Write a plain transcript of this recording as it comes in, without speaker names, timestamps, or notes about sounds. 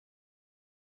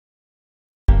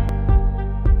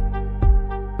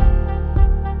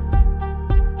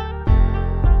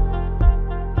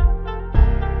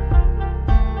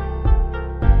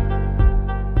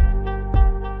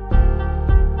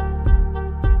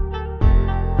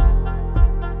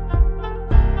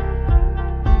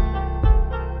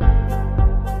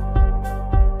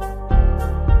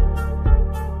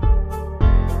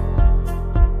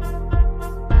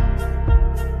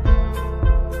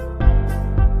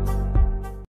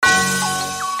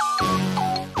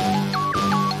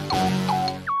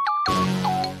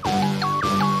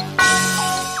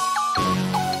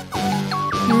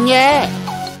Yeah.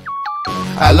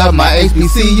 I love my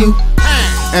HBCU.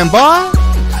 And boy,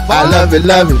 I love it,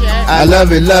 love it. I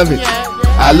love it, love it.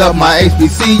 I love my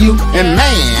HBCU. And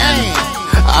man,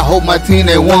 I hope my team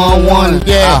they won.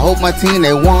 Yeah. I hope my team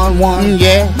they won.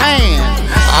 Yeah. Man.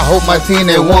 I hope my team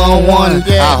they won.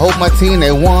 I hope my team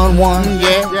they won.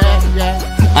 Yeah.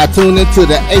 I tune into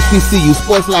the HBCU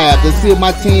Sports Lab to see if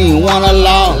my team won or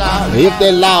lost. If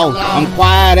they lost, I'm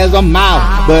quiet as a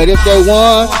mouse. But if they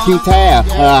won, keep tab.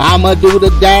 I'ma do the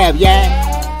dab, yeah.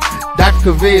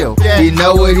 Dr. Cavil, he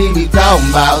know what he be talking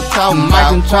about.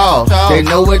 Mike and Charles, they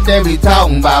know what they be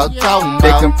talking about.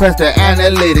 They compress the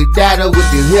analytic data with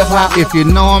this hip hop. If you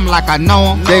know them like I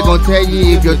know them, they gon' tell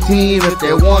you if your team, if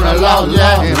they won or lost,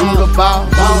 and who the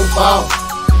ball.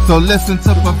 So listen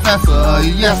to Professor,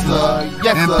 yes sir,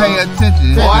 and pay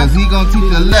attention, cause he gon'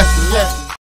 teach a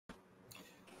lesson.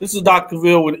 This is Dr.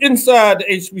 Cavil with Inside the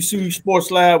HBCU Sports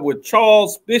Lab with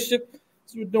Charles Bishop.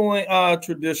 So we're doing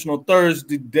traditional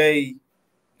Thursday day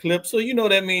clip. So you know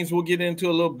that means we'll get into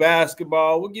a little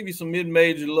basketball. We'll give you some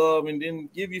mid-major love and then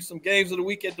give you some games of the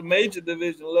week at the major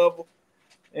division level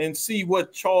and see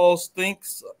what Charles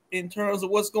thinks in terms of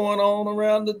what's going on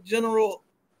around the general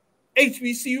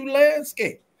HBCU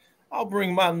landscape. I'll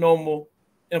bring my normal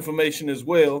information as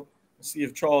well and see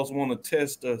if Charles want to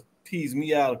test or tease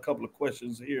me out a couple of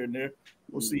questions here and there.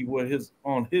 We'll see what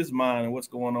on his mind and what's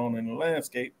going on in the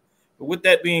landscape. But with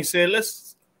that being said,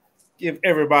 let's give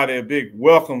everybody a big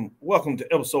welcome. Welcome to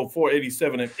episode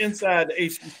 487 of Inside the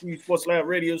HBCU Sports Lab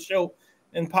radio show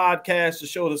and podcast, the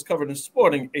show that's covering the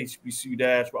sporting HBCU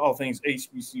dash for all things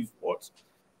HBCU sports.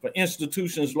 For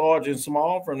institutions large and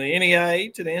small, from the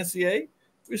NAIA to the NCAA,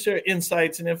 we share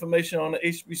insights and information on the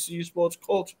HBCU sports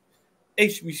culture,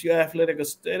 HBCU athletic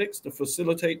aesthetics to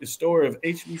facilitate the story of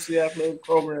HBCU athletic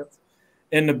programs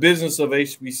and the business of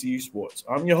HBCU sports.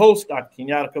 I'm your host, Dr.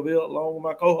 Kenyatta Cavil, along with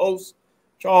my co-host,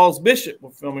 Charles Bishop.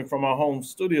 We're filming from our home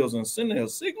studios in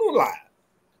Signal Live,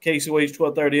 KCOH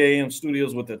 1230 AM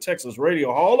studios with the Texas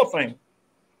Radio Hall of Fame,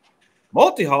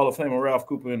 multi-Hall of Famer Ralph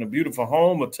Cooper in the beautiful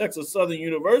home of Texas Southern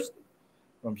University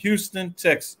from Houston,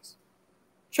 Texas.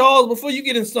 Charles, before you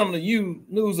get into some of the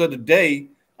news of the day,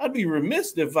 I'd be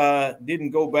remiss if I didn't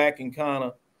go back and kind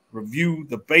of review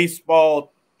the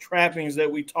baseball trappings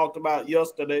that we talked about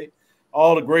yesterday,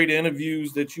 all the great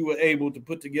interviews that you were able to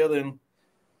put together, and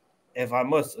if I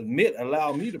must admit,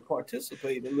 allow me to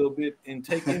participate a little bit in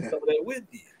taking some of that with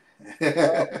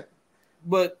you.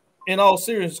 But in all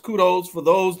seriousness, kudos for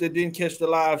those that didn't catch the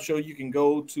live show. You can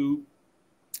go to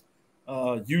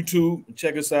YouTube and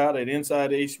check us out at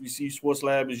Inside the HBCU Sports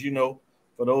Lab. As you know,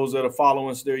 for those that are following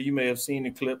us there, you may have seen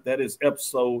the clip. That is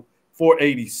episode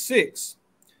 486.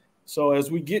 So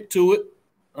as we get to it,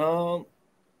 a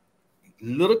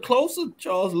little closer,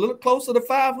 Charles, a little closer to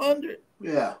 500.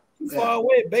 Yeah. Too far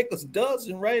away. Baker's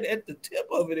dozen, right at the tip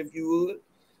of it, if you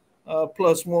would.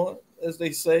 Plus one, as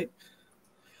they say.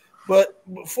 But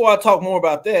before I talk more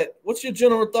about that, what's your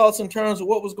general thoughts in terms of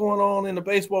what was going on in the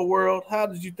baseball world? How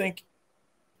did you think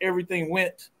everything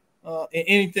went? And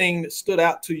anything that stood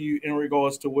out to you in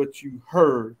regards to what you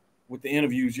heard with the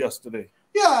interviews yesterday?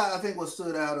 Yeah, I think what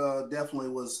stood out definitely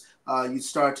was you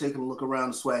start taking a look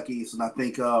around the SWAC East, and I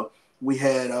think we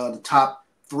had the top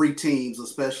three teams,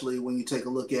 especially when you take a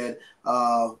look at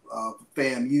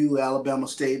FAMU, Alabama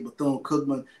State,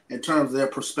 Bethune-Cookman, in terms of their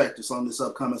perspectives on this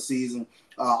upcoming season.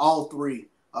 All three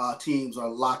teams are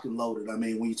locked and loaded. I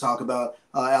mean, when you talk about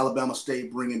Alabama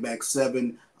State bringing back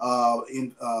seven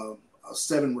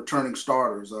returning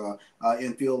starters,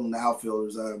 infield and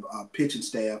outfielders, pitching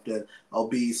staff that will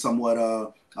be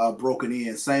somewhat broken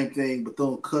in. Same thing,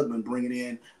 Bethune-Cookman bringing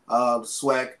in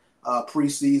SWAC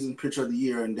preseason pitcher of the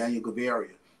year and Daniel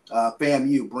Gavaria.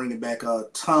 FAMU bringing back a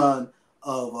ton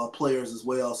of players as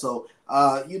well. So,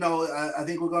 I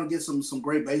think we're going to get some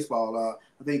great baseball.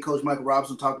 I think Coach Michael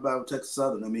Robinson talked about it with Texas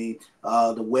Southern. I mean,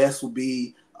 the West will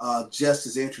be just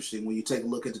as interesting when you take a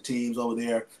look at the teams over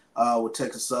there with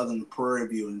Texas Southern, Prairie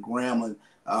View, and Grambling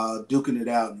duking it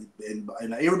out.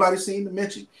 And everybody's seen the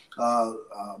mention.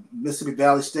 Mississippi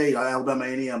Valley State, Alabama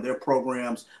A&M, their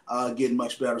programs getting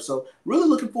much better. So really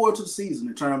looking forward to the season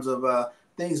in terms of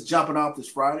things jumping off this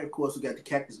Friday. Of course, we got the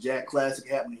Cactus Jack Classic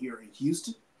happening here in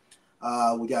Houston.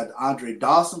 We got the Andre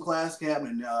Dawson Classic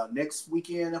happening next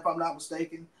weekend, if I'm not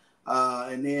mistaken.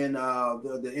 And then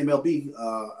the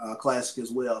MLB Classic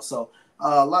as well. So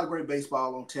a lot of great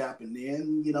baseball on tap. And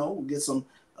then, we'll get some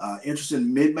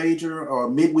interesting mid-major or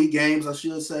midweek games, I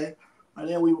should say. And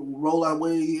then we roll our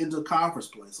way into conference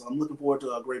play. So I'm looking forward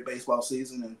to a great baseball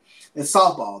season. And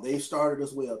softball, they've started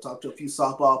as well. Talked to a few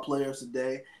softball players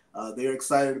today. They're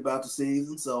excited about the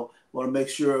season, so want to make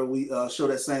sure we show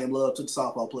that same love to the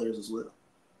softball players as well.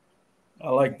 I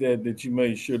like that you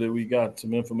made sure that we got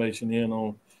some information in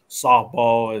on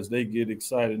softball as they get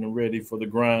excited and ready for the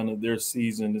grind of their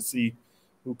season to see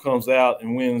who comes out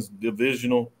and wins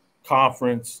divisional,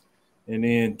 conference, and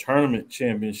then tournament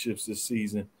championships this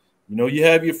season. You know, you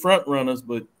have your front runners,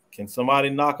 but can somebody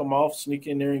knock them off, sneak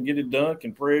in there and get it done?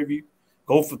 Can Prairie View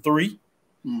go for 3?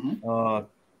 Mm-hmm.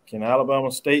 Can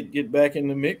Alabama State get back in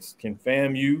the mix? Can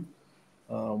FAMU,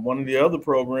 one of the other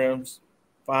programs,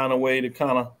 find a way to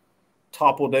kind of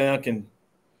topple down? Can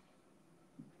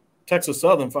Texas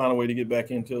Southern find a way to get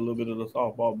back into a little bit of the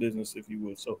softball business, if you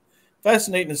would? So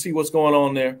fascinating to see what's going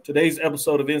on there. Today's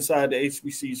episode of Inside the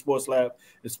HBCU Sports Lab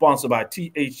is sponsored by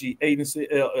THG Agency,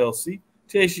 LLC.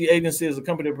 THG Agency is a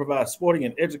company that provides sporting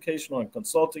and educational and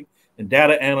consulting and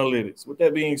data analytics. With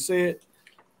that being said,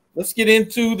 let's get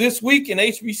into this week in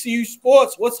HBCU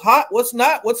sports. What's hot? What's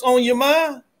not? What's on your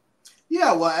mind?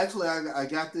 Yeah, well, actually, I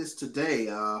got this today,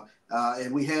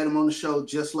 and we had him on the show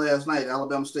just last night.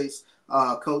 Alabama State's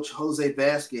coach Jose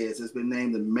Vasquez has been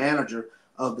named the manager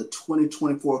of the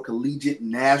 2024 Collegiate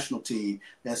National Team.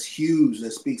 That's huge.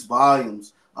 That speaks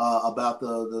volumes about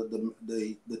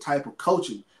the type of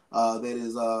coaching that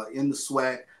is in the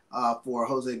SWAC for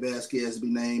Jose Vasquez to be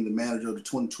named the manager of the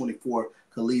 2024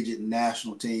 Collegiate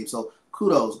National Team. So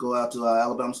kudos go out to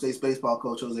Alabama State's baseball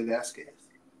coach Jose Vasquez.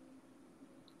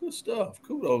 Good stuff.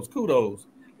 Kudos.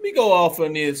 Let me go off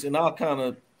on this, and I'll kind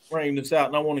of frame this out,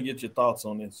 and I want to get your thoughts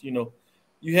on this. You know,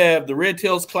 you have the Red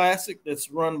Tails Classic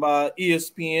that's run by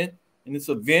ESPN, and it's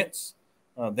events.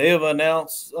 They have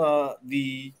announced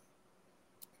the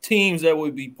teams that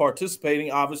will be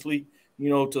participating. Obviously, you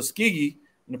know, Tuskegee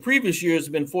in the previous years has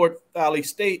been Fort Valley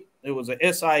State. It was a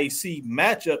SIAC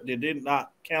matchup that did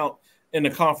not count in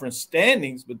the conference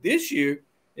standings, but this year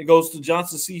it goes to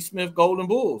Johnson C. Smith Golden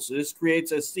Bulls. So this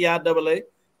creates a CIAA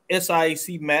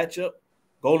SIAC matchup.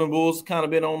 Golden Bulls kind of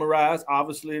been on the rise.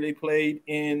 Obviously, they played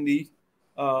in the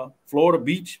Florida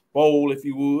Beach Bowl, if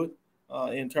you would,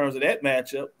 in terms of that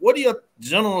matchup. What are your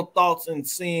general thoughts in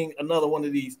seeing another one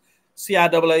of these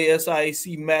CIAA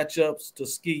SIAC matchups,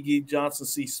 Tuskegee, Johnson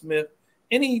C. Smith?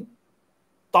 Any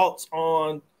thoughts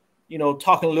on, you know,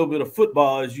 talking a little bit of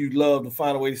football as you love to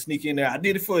find a way to sneak in there? I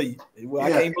did it for you. Well,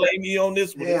 I can't blame you on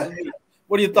this one. Yeah.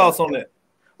 What are your thoughts on that?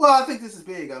 Well, I think this is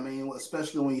big. I mean,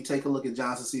 especially when you take a look at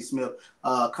Johnson C. Smith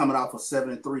coming off a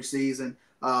 7-3 season.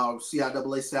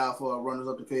 CIAA South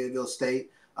runners-up to Fayetteville State,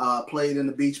 played in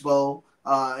the Beach Bowl,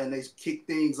 and they kicked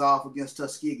things off against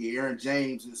Tuskegee. Aaron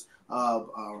James is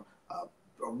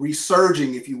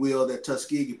resurging, if you will, that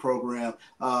Tuskegee program.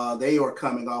 They are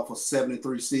coming off a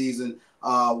 7-3 season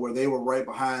where they were right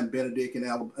behind Benedict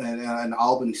and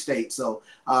Albany State. So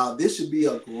this should be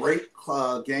a great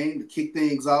game to kick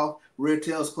things off. Red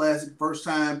Tails Classic, first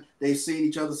time they've seen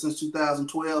each other since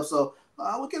 2012. So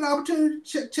we get an opportunity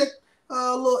to check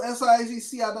a little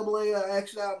CIAA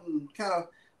action out and kind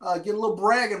of get a little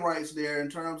bragging rights there in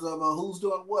terms of who's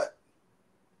doing what.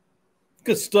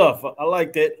 Good stuff. I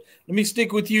like that. Let me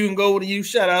stick with you and go to you.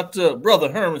 Shout out to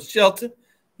Brother Herman Shelton.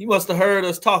 He must have heard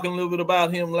us talking a little bit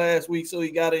about him last week, so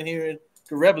he got in here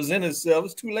to represent himself.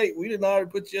 It's too late. We didn't already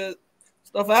put your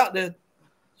stuff out there,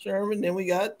 Sherman. Then we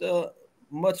got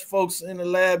much folks in the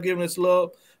lab giving us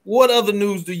love. What other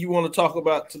news do you want to talk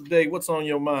about today? What's on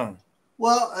your mind?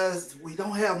 Well, as we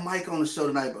don't have Mike on the show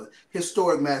tonight, but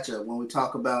historic matchup when we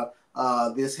talk about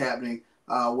this happening,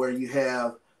 where you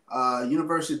have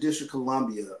University of District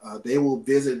Columbia. They will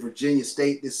visit Virginia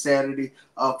State this Saturday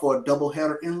for a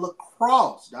doubleheader in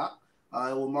lacrosse, Doc.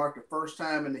 It will mark the first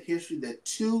time in the history that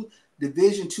 2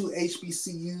 Division II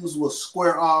HBCUs will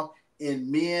square off in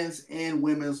men's and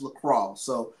women's lacrosse.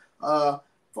 So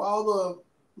for all the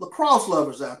lacrosse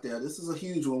lovers out there, this is a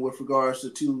huge one with regards to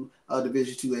 2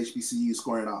 Division II HBCUs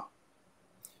squaring off.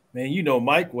 Man, you know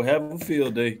Mike will have a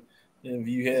field day if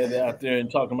you had out there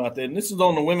and talking about that. And this is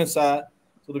on the women's side.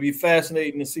 So it'll be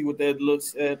fascinating to see what that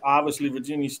looks at. Obviously,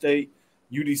 Virginia State,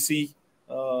 UDC,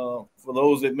 for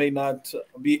those that may not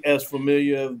be as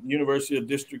familiar, University of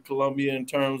District Columbia in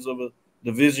terms of a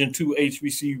Division II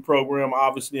HBCU program,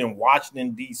 obviously in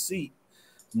Washington, D.C.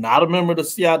 Not a member of the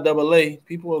CIAA.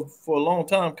 People have for a long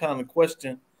time kind of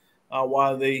questioned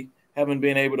why they haven't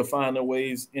been able to find their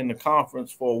ways in the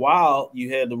conference. For a while,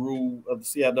 you had the rule of the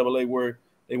CIAA where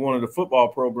they wanted a football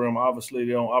program. Obviously,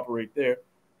 they don't operate there.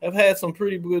 Have had some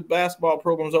pretty good basketball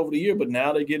programs over the year, but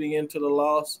now they're getting into the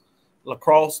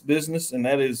lacrosse business, and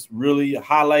that is really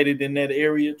highlighted in that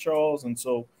area, Charles. And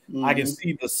so I can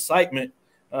see the excitement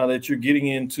that you're getting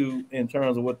into in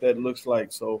terms of what that looks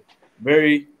like. So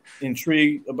very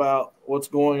intrigued about what's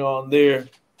going on there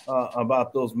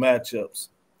about those matchups.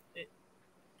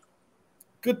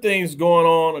 Good things going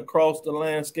on across the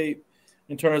landscape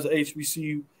in terms of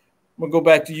HBCU. I'm going to go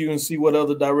back to you and see what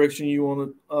other direction you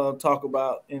want to talk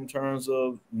about in terms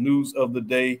of news of the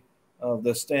day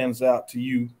that stands out to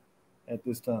you at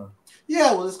this time.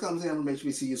 Yeah, well, this comes in from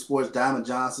HBCU Sports. Diamond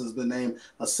Johnson has been named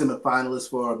a semifinalist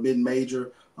for a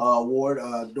mid-major award.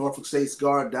 Norfolk State's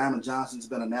guard Diamond Johnson has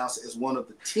been announced as one of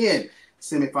the 10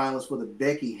 semifinalists for the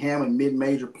Becky Hammond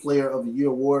Mid-Major Player of the Year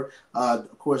Award.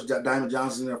 Of course, Diamond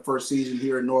Johnson in her first season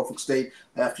here at Norfolk State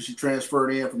after she transferred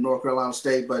in from North Carolina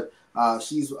State, but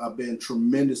she's been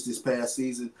tremendous this past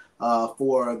season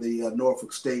for the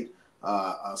Norfolk State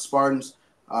Spartans.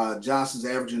 Johnson's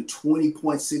averaging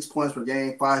 20.6 points per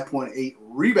game, 5.8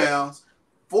 rebounds,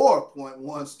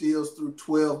 4.1 steals through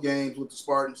 12 games with the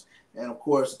Spartans. And, of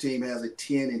course, the team has a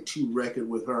 10-2 record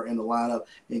with her in the lineup,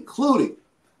 including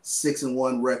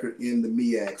 6-1 record in the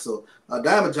MEAC. So,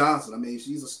 Diamond Johnson, I mean,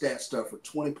 she's a stat stuffer.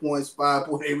 20 points,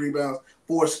 5.8 rebounds,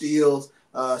 4 steals.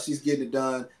 She's getting it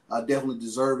done. Definitely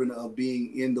deserving of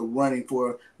being in the running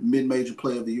for Mid-Major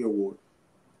Player of the Year award.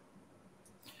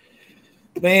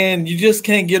 Man, you just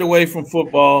can't get away from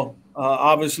football.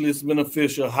 Obviously, it's been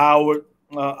official. Howard,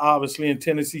 obviously, in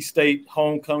Tennessee State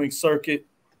homecoming circuit.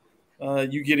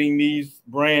 You getting these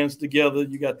brands together.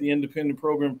 You got the independent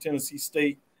program, Tennessee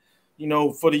State. You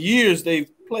know, for the years they've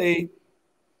played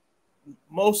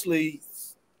mostly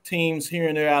teams here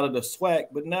and there out of the SWAC,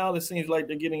 but now it seems like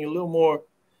they're getting a little more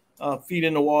feet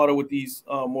in the water with these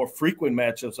more frequent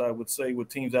matchups, I would say, with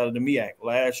teams out of the MEAC.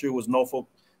 Last year was Norfolk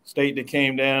State that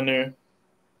came down there.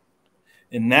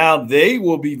 And now they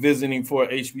will be visiting for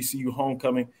HBCU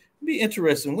homecoming. It'd be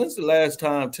interesting. When's the last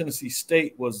time Tennessee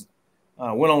State was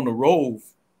went on the road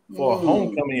for a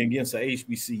homecoming against a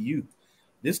HBCU?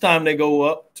 This time they go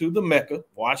up to the Mecca,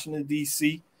 Washington,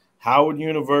 D.C., Howard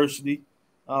University.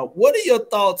 What are your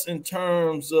thoughts in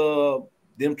terms of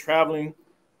them traveling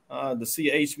to see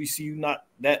HBCU, not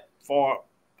that far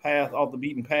path off the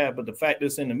beaten path, but the fact that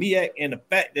it's in the MEAC and the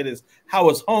fact that it's how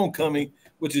it's homecoming,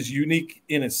 which is unique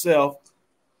in itself.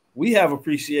 We have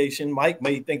appreciation. Mike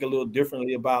may think a little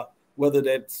differently about whether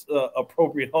that's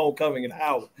appropriate homecoming and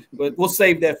how, but we'll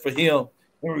save that for him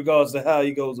in regards to how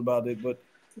he goes about it. But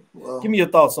give me your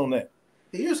thoughts on that.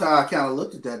 Here's how I kind of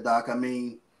looked at that, Doc. I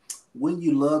mean, wouldn't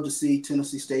you love to see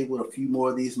Tennessee State with a few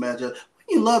more of these matchups? Wouldn't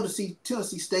you love to see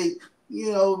Tennessee State,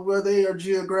 you know, where they are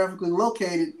geographically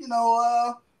located? You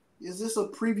know, is this a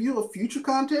preview of future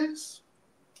contests?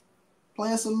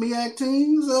 Playing some MEAC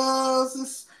teams?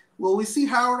 Will we see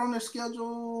Howard on their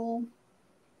schedule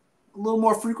a little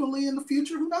more frequently in the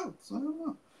future? Who knows? I don't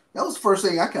know. That was the first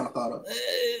thing I kind of thought of.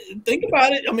 Think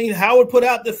about it. I mean, Howard put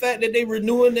out the fact that they're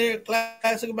renewing their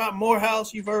classic about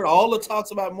Morehouse. You've heard all the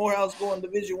talks about Morehouse going to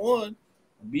Division I.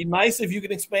 It'd be nice if you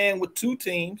could expand with 2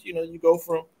 teams. You know, you go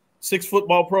from 6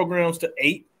 football programs to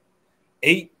 8,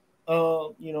 you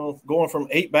know, going from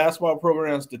 8 basketball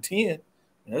programs to 10.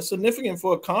 That's significant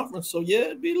for a conference. So, yeah,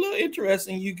 it'd be a little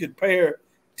interesting. You could pair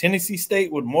Tennessee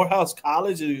State with Morehouse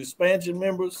College as expansion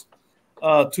members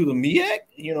to the MEAC,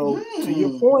 you know, to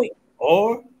your point.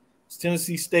 Or is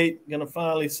Tennessee State going to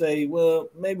finally say, well,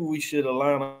 maybe we should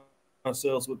align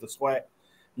ourselves with the SWAC?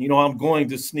 You know, I'm going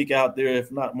to sneak out there,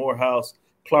 if not Morehouse,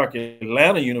 Clark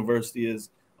Atlanta University is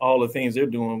all the things they're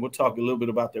doing. We'll talk a little bit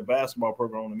about their basketball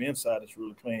program on the men's side. It's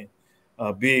really playing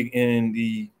big in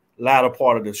the latter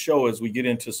part of the show as we get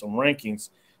into some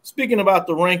rankings. Speaking about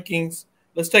the rankings,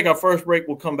 let's take our first break.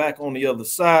 We'll come back on the other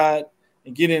side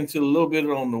and get into a little bit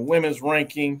on the women's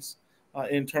rankings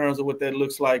in terms of what that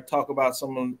looks like. Talk about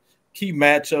some of the key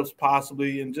matchups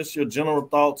possibly and just your general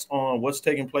thoughts on what's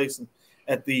taking place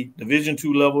at the Division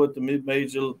II level at the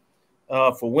mid-major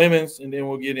for women's, and then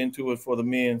we'll get into it for the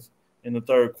men's in the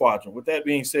third quadrant. With that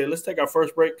being said, let's take our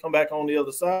first break, come back on the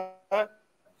other side,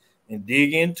 and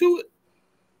dig into it.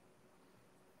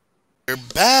 We're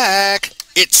back.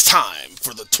 It's time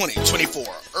for the 2024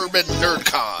 Urban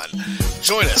NerdCon.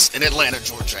 Join us in Atlanta,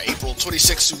 Georgia, April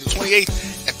 26th through the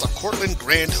 28th at the Cortland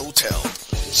Grand Hotel.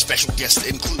 Special guests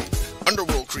include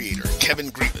Underworld creator Kevin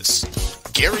Grievous,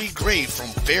 Gary Gray from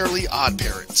Fairly Odd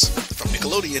Parents, from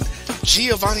Nickelodeon,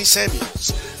 Giovanni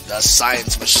Samuels, the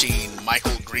Science Machine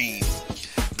Michael Green,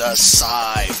 the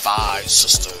Sci-Fi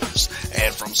Sisters,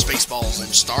 and from Spaceballs and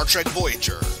Star Trek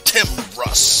Voyager, Tim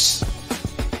Russ.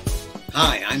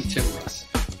 Hi, I'm Tim Russ.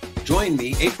 Join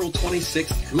me April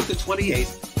 26th through the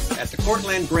 28th at the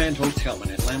Cortland Grand Hotel in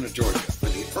Atlanta, Georgia for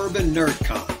the Urban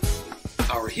NerdCon.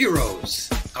 Our heroes,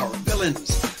 our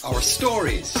villains, our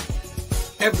stories.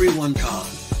 Everyone con.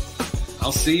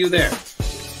 I'll see you there.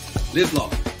 Live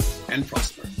long and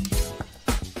prosper.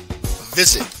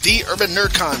 Visit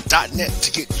theurbannerdcon.net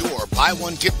to get your buy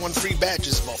one, get one free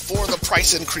badges before the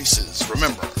price increases.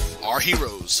 Remember, our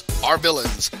heroes, our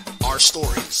villains, our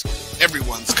stories,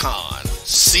 everyone's con.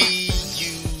 See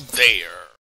you there.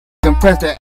 Compress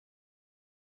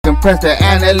the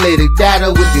analytic data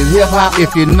with your hip hop.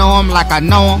 If you know them like I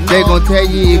know them, they gon' tell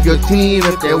you if your team,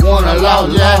 if they wanna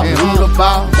lose, and who the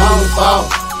ball.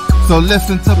 So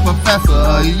listen to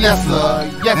Professor, yes sir,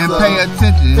 and pay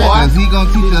attention, cause he gon'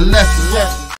 teach a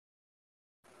lesson.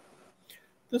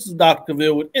 This is Dr.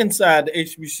 Cavil with Inside the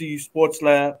HBCU Sports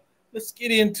Lab. Let's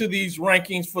get into these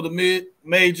rankings for the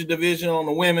mid-major division on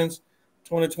the women's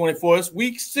 2024. It's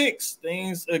week 6.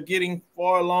 Things are getting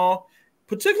far along,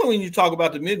 particularly when you talk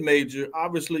about the mid-major.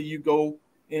 Obviously, you go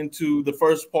into the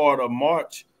first part of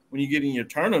March when you get in your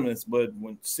tournaments, but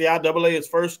when CIAA is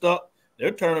first up, their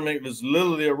tournament is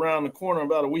literally around the corner,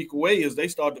 about a week away as they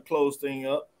start to close things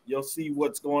up. You'll see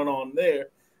what's going on there.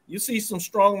 You see some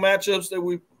strong matchups that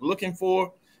we're looking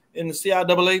for in the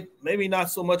CIAA, maybe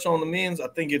not so much on the men's. I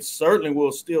think it certainly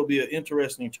will still be an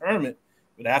interesting tournament.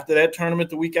 But after that tournament,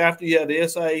 the week after, you have the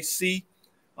SIAC.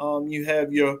 You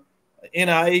have your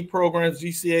NIA programs,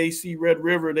 GCAC, Red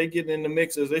River. They get in the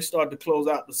mix as they start to close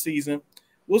out the season.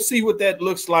 We'll see what that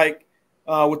looks like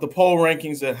with the poll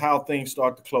rankings and how things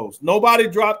start to close. Nobody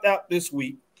dropped out this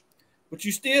week, but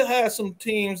you still have some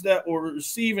teams that were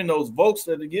receiving those votes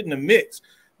that are getting the mix.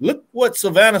 Look what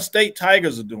Savannah State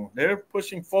Tigers are doing. They're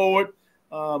pushing forward,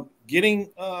 getting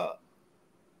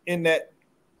in that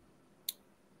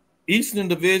Eastern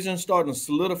Division, starting to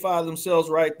solidify themselves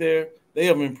right there. They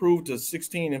have improved to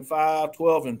 16-5,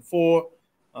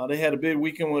 12-4. They had a big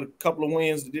weekend with a couple of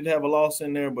wins. They did have a loss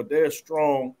in there, but they're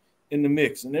strong in the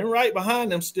mix. And then right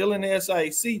behind them, still in the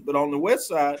SIAC, but on the west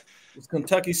side is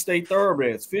Kentucky State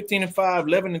Thoroughbreds, 15-5,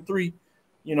 11-3.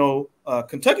 You know,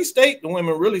 Kentucky State, the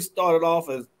women really started off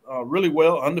as really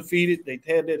well, undefeated. They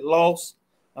had that loss,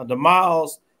 the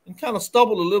Miles, and kind of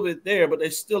stumbled a little bit there, but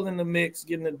they're still in the mix,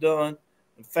 getting it done.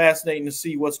 And fascinating to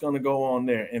see what's going to go on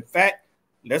there. In fact,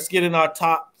 let's get in our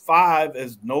top 5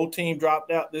 as no team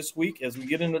dropped out this week. As we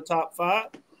get in the top 5,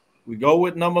 we go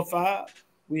with number 5.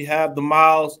 We have the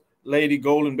Miles Lady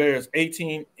Golden Bears,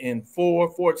 18-4,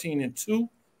 14-2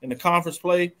 in the conference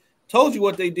play. Told you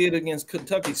what they did against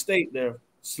Kentucky State. They're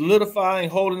solidifying,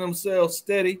 holding themselves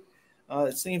steady.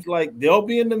 It seems like they'll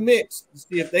be in the mix to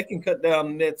see if they can cut down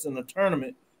the nets in the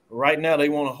tournament. But right now, they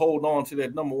want to hold on to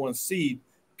that number 1 seed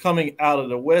coming out of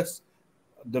the West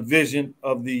Division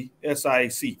of the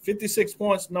SIAC. 56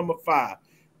 points, number 5.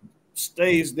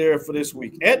 Stays there for this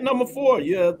week. At number 4,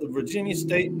 you have the Virginia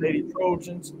State Lady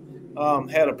Trojans.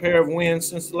 Had a pair of wins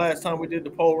since the last time we did the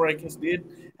poll rankings. Did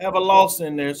have a loss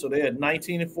in there, so they had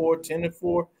 19-4,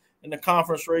 10-4 in the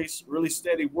conference race. Really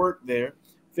steady work there.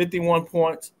 51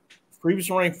 points.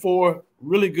 Previously ranked 4.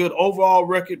 Really good overall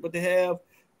record, but they have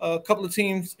a couple of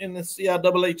teams in the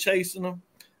CIAA chasing them,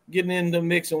 getting in the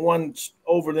mix, and one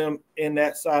over them in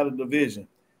that side of the division.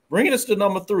 Bringing us to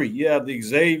number 3, you have the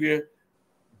Xavier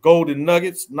Golden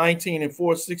Nuggets, 19-4,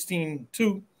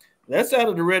 16-2. That's out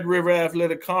of the Red River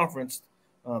Athletic Conference.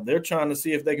 They're trying to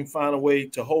see if they can find a way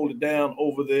to hold it down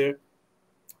over there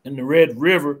in the Red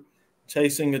River,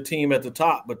 chasing the team at the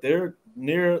top. But they're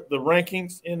near the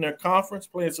rankings in their conference,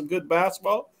 playing some good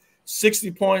basketball.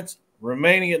 60 points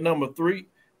remaining at number 3.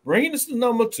 Bringing us to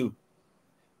number 2.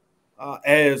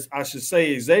 As I should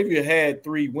say, Xavier had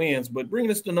 3 wins, but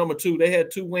bringing us to number 2, they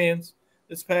had 2 wins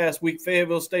this past week.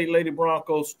 Fayetteville State Lady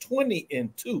Broncos,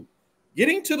 20-2.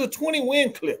 Getting to the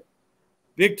 20-win clip.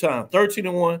 Big time,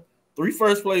 13-1, 3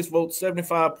 first-place votes,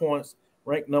 75 points,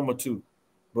 ranked number 2.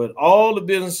 But all the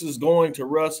business is going to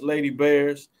Russ Lady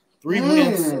Bears. 3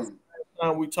 wins since the last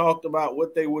time we talked about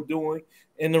what they were doing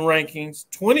in the rankings.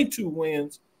 22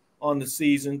 wins on the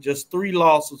season, just 3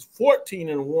 losses,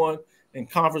 14-1 in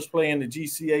conference play in the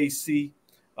GCAC.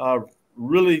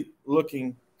 Really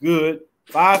looking good.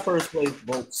 5 first-place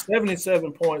votes,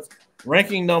 77 points,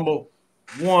 ranking number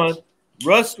 1.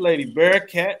 Russ Lady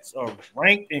Bearcats are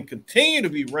ranked and continue to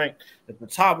be ranked at the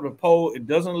top of the poll. It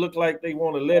doesn't look like they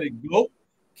want to let it go.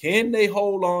 Can they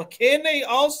hold on? Can they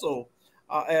also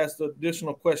ask the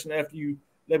additional question after you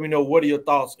let me know what are your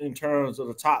thoughts in terms of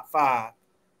the top 5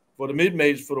 for the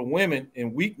mid-majors for the women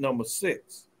in week number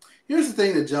 6? Here's the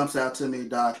thing that jumps out to me,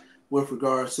 Doc, with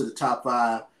regards to the top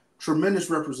 5.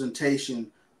 Tremendous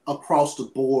representation across the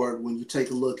board when you take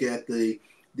a look at the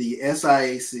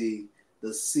SIAC, the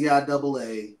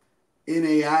CIAA,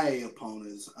 NAIA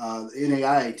opponents,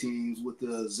 NAIA teams with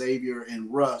the Xavier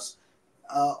and Russ.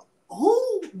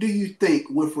 Who do you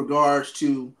think, with regards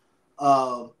to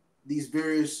these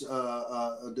various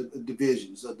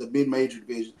divisions, the mid-major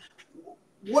divisions,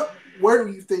 Where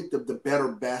do you think the better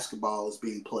basketball is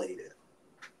being played at?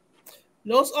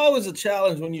 You know, it's always a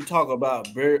challenge when you talk about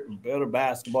better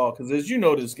basketball because, as you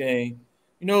know, this game,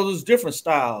 you know, there's different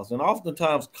styles, and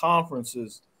oftentimes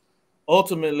conferences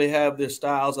ultimately have their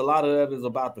styles. A lot of that is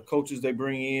about the coaches they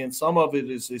bring in. Some of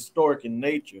it is historic in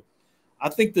nature. I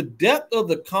think the depth of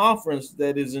the conference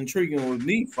that is intriguing with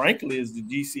me, frankly, is the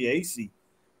GCAC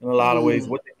in a lot of ways,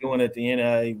 what they're doing at the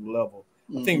NAIA level.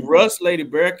 I think Russ Lady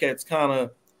Bearcats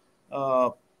kind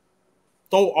of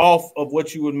throw off of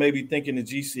what you would maybe think in the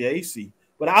GCAC.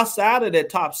 But outside of that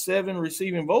top 7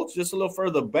 receiving votes, just a little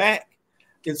further back,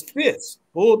 it's Fitz.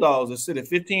 Bulldogs that sit at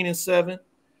 15-7,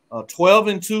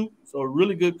 12-2, so a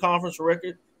really good conference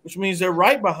record, which means they're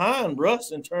right behind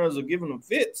Russ in terms of giving them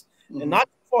fits. And not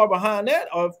too far behind that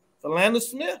are Philander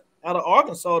Smith out of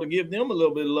Arkansas to give them a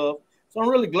little bit of love. So I'm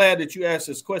really glad that you asked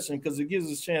this question because it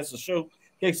gives us a chance to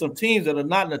showcase some teams that are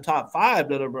not in the top 5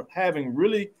 that are having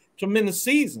really tremendous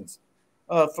seasons.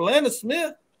 Philander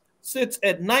Smith sits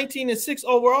at 19-6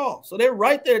 overall. So they're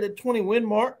right there at the 20-win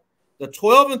mark. They're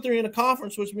 12-3 in the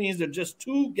conference, which means they're just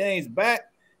 2 games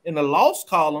back in the loss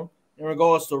column in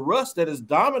regards to Russ that is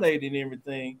dominating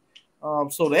everything.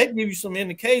 So that gives you some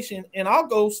indication. And I'll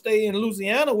go stay in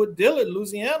Louisiana with Dillard,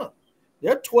 Louisiana.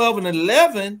 They're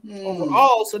 12-11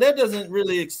 overall, so that doesn't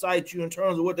really excite you in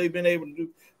terms of what they've been able to do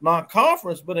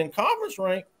non-conference. But in conference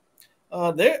rank,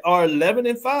 they are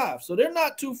 11-5, so they're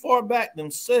not too far back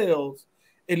themselves,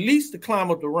 at least to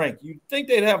climb up the rank. You'd think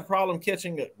they'd have a problem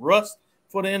catching Russ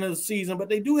for the end of the season, but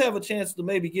they do have a chance to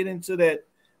maybe get into that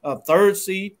 3rd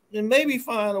seed and maybe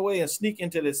find a way and sneak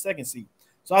into the 2nd seed.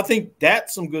 So I think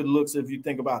that's some good looks if you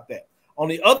think about that. On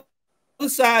the other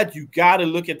side, you got to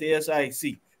look at the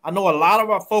SIAC. I know a lot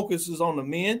of our focus is on the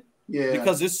men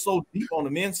because it's so deep on the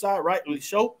men's side, rightly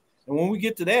so. And when we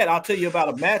get to that, I'll tell you about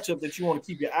a matchup that you want to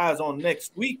keep your eyes on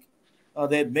next week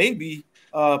that may be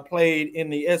played in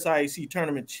the SIAC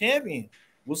tournament champion.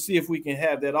 We'll see if we can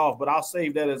have that off, but I'll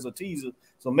save that as a teaser.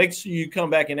 So make sure you come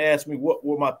back and ask me what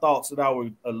were my thoughts that I was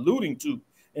alluding to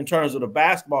in terms of the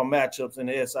basketball matchups in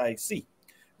the SIAC.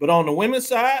 But on the women's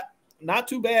side, not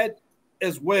too bad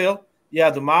as well. Yeah,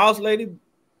 the Miles Lady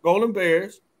Golden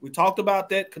Bears. We talked about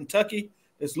that. Kentucky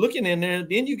is looking in there.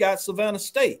 Then you got Savannah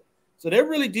State. So they're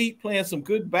really deep, playing some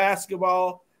good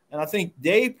basketball. And I think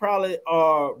they probably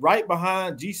are right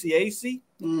behind GCAC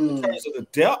in terms of the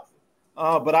depth.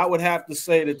 But I would have to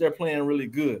say that they're playing really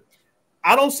good.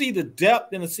 I don't see the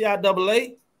depth in the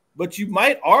CIAA, but you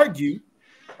might argue,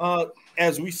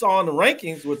 as we saw in the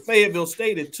rankings with Fayetteville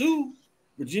State at 2,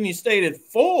 Virginia State at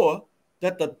 4,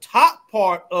 that the top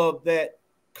part of that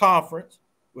conference,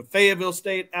 with Fayetteville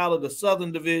State out of the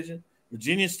Southern Division,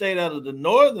 Virginia State out of the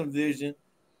Northern Division,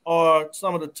 are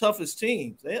some of the toughest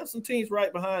teams. They have some teams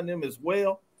right behind them as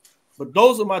well. But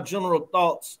those are my general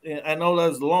thoughts. And I know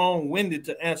that's long-winded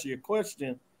to answer your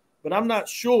question, but I'm not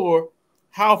sure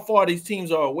how far these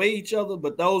teams are away each other,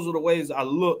 but those are the ways I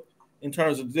look in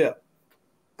terms of depth.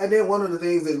 And then one of the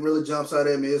things that really jumps out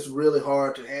at me, it's really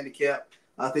hard to handicap.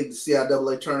 I think the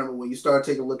CIAA tournament, when you start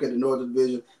taking a look at the Northern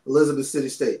Division, Elizabeth City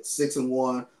State,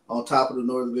 6-1 on top of the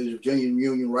Northern Division, Virginia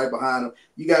Union right behind them.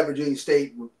 You got Virginia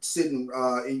State sitting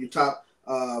in your top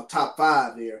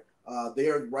 5 there.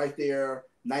 They're right there,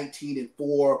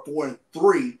 19-4,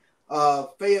 4-3.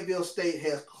 Fayetteville State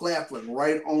has Claflin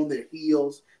right on their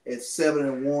heels at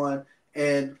 7-1.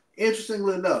 And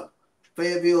interestingly enough,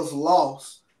 Fayetteville's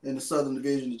loss in the Southern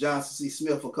Division to Johnson C.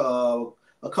 Smith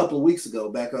a couple of weeks ago,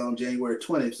 back on January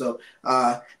 20th. So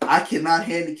I cannot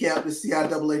handicap the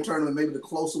CIAA tournament. Maybe the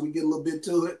closer we get a little bit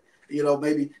to it,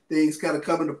 maybe things kind of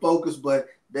come into focus, but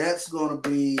that's going to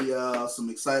be some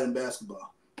exciting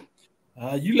basketball.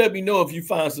 You let me know if you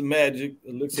find some magic.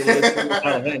 It looks like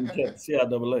how to handicap the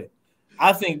CIAA.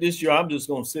 I think this year I'm just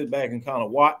going to sit back and kind of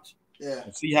watch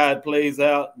and see how it plays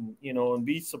out, and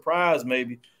be surprised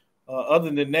maybe.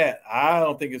 Other than that, I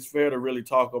don't think it's fair to really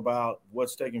talk about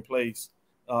what's taking place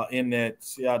in that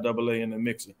CIAA in the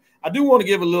mixer. I do want to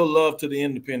give a little love to the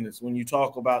independents when you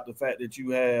talk about the fact that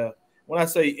you have, when I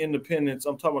say independents,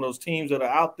 I'm talking about those teams that are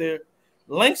out there.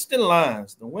 Langston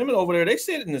Lions, the women over there, they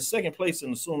sit in the 2nd place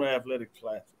in the Sooner Athletic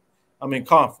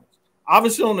conference.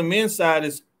 Obviously on the men's side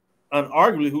is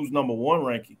unarguably who's number 1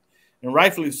 ranking, and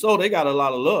rightfully so, they got a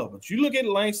lot of love. But you look at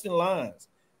Langston Lions,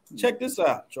 check this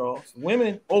out, Charles.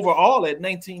 Women overall at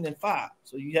 19-5.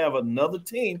 So you have another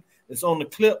team that's on the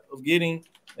clip of getting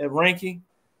that ranking.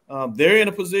 They're in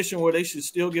a position where they should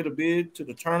still get a bid to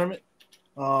the tournament.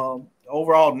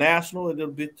 Overall national,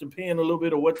 it'll depend a little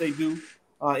bit of what they do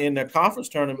in their conference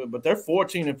tournament, but they're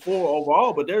 14-4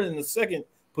 overall, but they're in the 2nd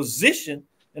position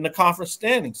in the conference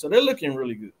standing. So they're looking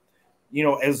really good. You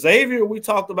know, Xavier, we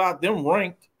talked about them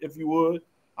ranked, if you would,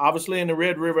 obviously in the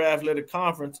Red River Athletic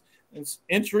Conference. It's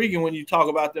intriguing when you talk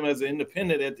about them as an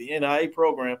independent at the NIA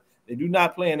program. They do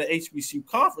not play in the HBCU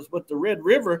conference, but the Red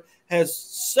River has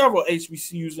several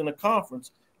HBCUs in the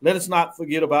conference. Let us not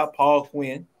forget about Paul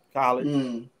Quinn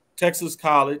College, Texas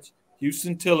College,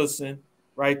 Houston Tillotson,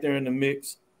 right there in the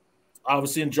mix.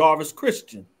 Obviously in Jarvis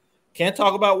Christian. Can't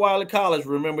talk about Wiley College.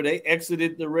 Remember, they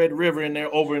exited the Red River and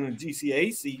they're over in the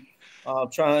GCAC,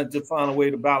 trying to find a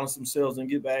way to balance themselves and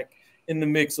get back in the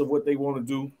mix of what they want to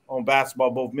do on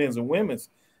basketball, both men's and women's.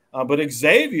 But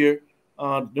Xavier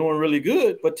doing really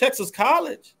good. But Texas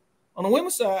College on the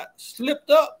women's side slipped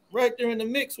up right there in the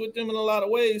mix with them in a lot of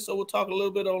ways. So we'll talk a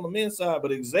little bit on the men's side.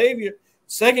 But Xavier,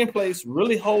 second place,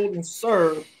 really holding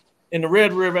serve in the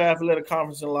Red River Athletic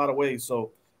Conference in a lot of ways.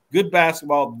 So good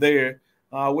basketball there.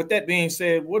 With that being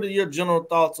said, what are your general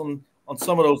thoughts on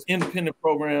some of those independent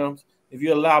programs, if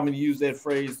you allow me to use that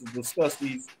phrase, to discuss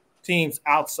these teams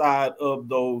outside of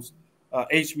those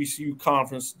HBCU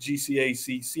conference,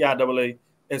 GCAC, CIAA,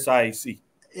 SIAC?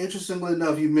 Interestingly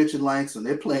enough, you mentioned Langston.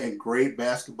 They're playing great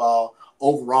basketball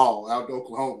overall out in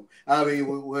Oklahoma. I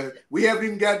mean, we haven't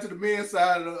even gotten to the men's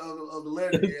side of the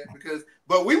ledger yet,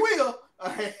 but we will.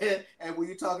 And when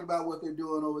you're talking about what they're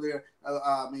doing over there,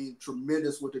 I mean,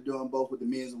 tremendous what they're doing both with the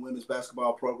men's and women's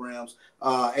basketball programs.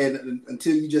 And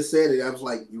until you just said it, I was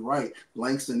like, you're right.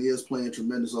 Langston is playing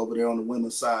tremendous over there on the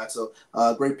women's side. So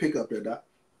great pickup there, Doc.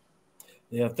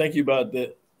 Yeah, thank you about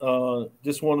that.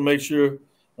 Just want to make sure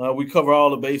we cover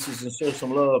all the bases and share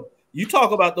some love. You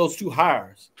talk about those two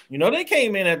hires. You know, they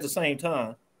came in at the same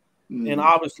time. And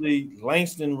obviously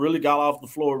Langston really got off the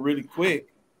floor really quick.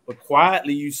 But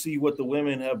quietly, you see what the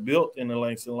women have built in the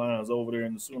Langston Lions over there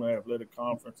in the Sooner Athletic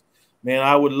Conference. Man,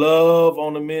 I would love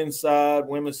on the men's side,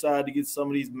 women's side, to get some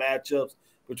of these matchups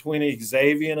between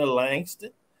Xavier and a Langston.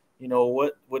 You know,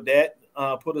 what would that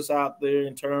put us out there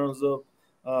in terms of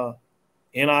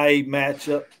NIA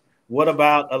matchup? What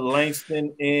about a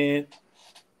Langston and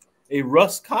a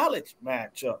Russ College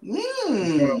matchup?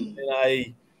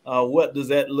 NIA, what does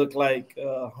that look like?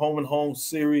 Home and home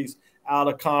series out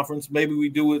of conference. Maybe we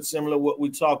do it similar to what we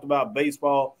talked about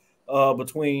baseball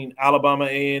between Alabama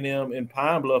A&M and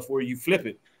Pine Bluff, where you flip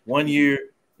it. 1 year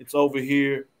it's over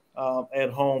here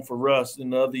at home for Russ,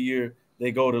 and the other year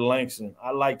they go to Langston.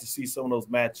 I like to see some of those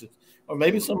matchups. Or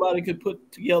maybe somebody could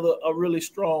put together a really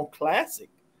strong classic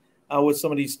with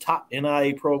some of these top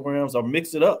NIA programs, or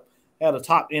mix it up. Have the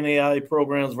top NAIA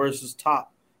programs versus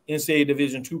top NCAA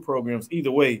Division II programs.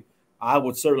 Either way, I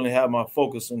would certainly have my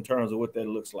focus in terms of what that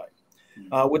looks like.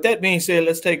 With that being said,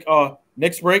 let's take our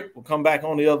next break. We'll come back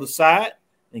on the other side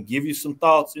and give you some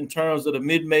thoughts in terms of the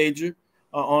mid-major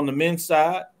on the men's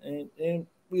side, and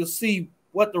we'll see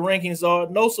what the rankings are.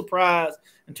 No surprise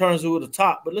in terms of who are the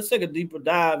top, but let's take a deeper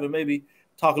dive and maybe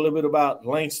talk a little bit about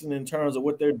Langston in terms of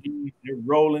what they're doing, they're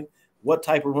rolling, what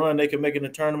type of run they can make in the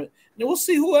tournament. And then we'll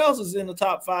see who else is in the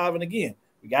top five. And again,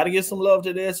 we got to give some love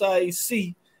to the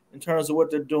SIAC in terms of what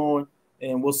they're doing.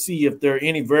 And we'll see if there are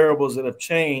any variables that have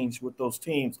changed with those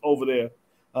teams over there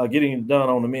getting it done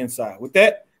on the men's side. With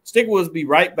that, stick with us. Be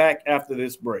right back after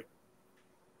this break.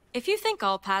 If you think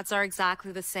all pads are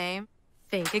exactly the same,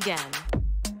 think again.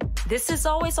 This is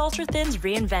Always Ultra Thins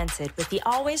reinvented with the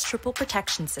Always Triple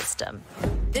Protection System.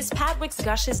 This pad wicks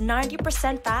gushes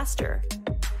 90% faster,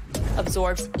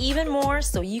 absorbs even more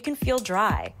so you can feel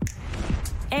dry,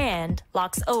 and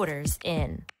locks odors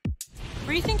in.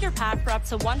 Rethink your pad for up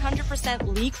to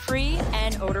 100% leak-free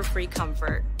and odor-free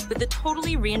comfort with the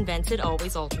totally reinvented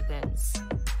Always Ultra Thins.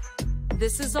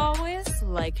 This is always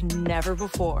like never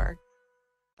before.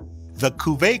 The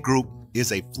Cavil Group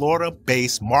is a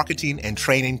Florida-based marketing and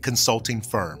training consulting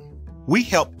firm. We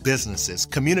help businesses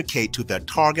communicate to their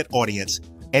target audience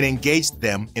and engage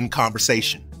them in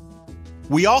conversation.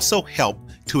 We also help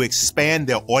to expand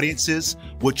their audiences,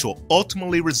 which will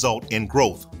ultimately result in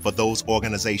growth for those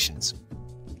organizations.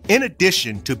 In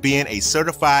addition to being a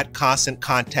certified constant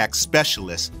contact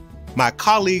specialist, my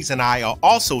colleagues and I are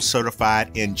also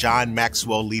certified in John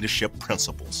Maxwell Leadership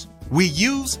Principles. We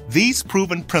use these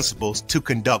proven principles to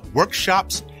conduct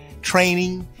workshops,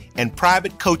 training, and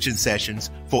private coaching sessions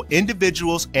for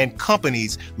individuals and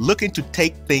companies looking to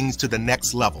take things to the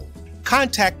next level.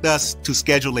 Contact us to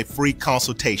schedule a free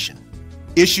consultation.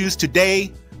 Issues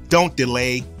today, don't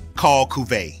delay, call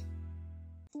Cavil.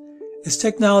 As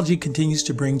technology continues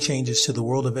to bring changes to the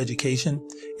world of education,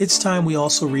 it's time we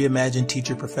also reimagine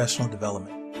teacher professional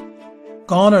development.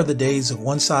 Gone are the days of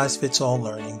one-size-fits-all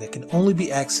learning that can only be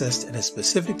accessed at a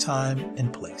specific time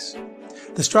and place.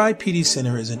 The Stride PD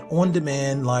Center is an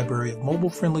on-demand library of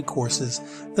mobile-friendly courses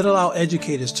that allow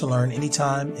educators to learn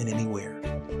anytime and anywhere.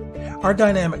 Our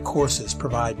dynamic courses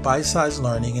provide bite-sized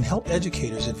learning and help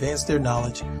educators advance their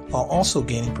knowledge while also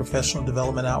gaining professional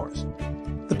development hours.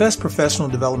 The best professional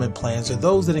development plans are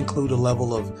those that include a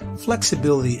level of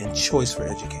flexibility and choice for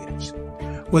educators.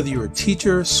 Whether you're a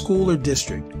teacher, school, or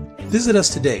district, visit us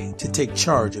today to take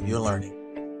charge of your learning.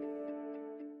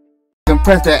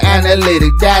 Compress the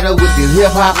analytic data with your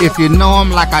hip hop. If you know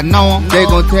them like I know them, they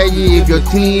gon' tell you if your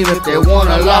team, if they want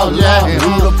to lose, and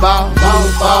who the ball.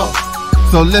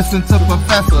 So listen to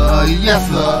Professor, yes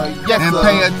sir, and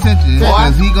pay attention,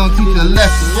 cause he gon' teach a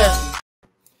lesson.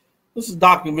 This is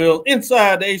Dr. Cavil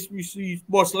inside the HBCU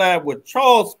Sports Lab with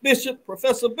Charles Bishop,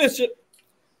 Professor Bishop.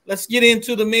 Let's get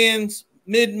into the men's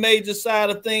mid-major side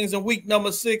of things in week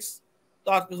number 6.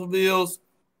 Dr. Cavil's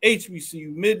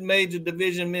HBCU mid-major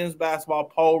division men's basketball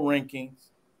poll rankings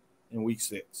in week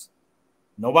 6.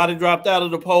 Nobody dropped out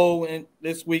of the poll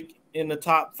this week in the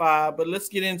top 5, but let's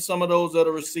get in some of those that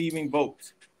are receiving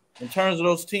votes. In terms of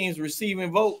those teams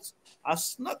receiving votes, I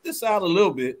snuck this out a little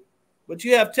bit, but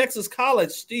you have Texas College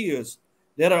Steers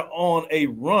that are on a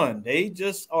run. They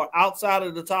just are outside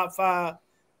of the top 5,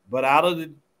 but out of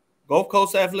the Gulf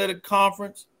Coast Athletic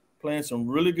Conference, playing some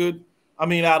really good,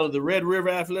 out of the Red River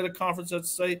Athletic Conference, let's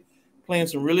say, playing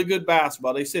some really good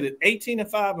basketball. They sit at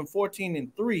 18-5 and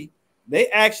 14-3. They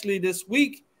actually this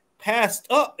week passed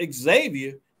up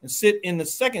Xavier and sit in the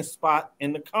second spot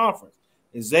in the conference.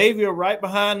 Xavier right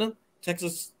behind them.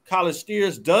 Texas College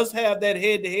Steers does have that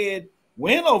head-to-head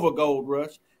win over Gold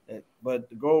Rush, but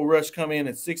the Gold Rush come in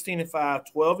at 16-5,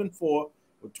 12-4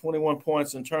 with 21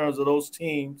 points in terms of those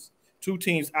teams, 2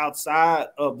 teams outside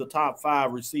of the top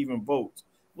 5 receiving votes.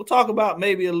 We'll talk about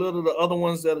maybe a little of the other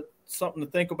ones that are something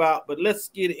to think about, but let's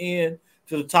get in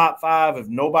to the top 5 if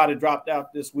nobody dropped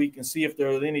out this week and see if there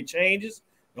are any changes.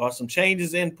 There are some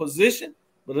changes in position,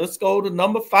 but let's go to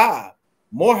number 5.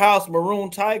 Morehouse Maroon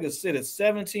Tigers sit at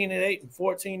 17-8 and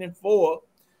 14-4.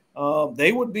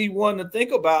 They would be one to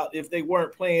think about if they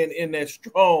weren't playing in that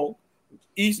strong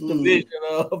East Division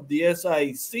of the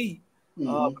SIAC.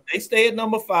 They stay at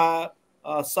number 5.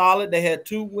 Solid. They had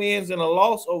 2 wins and a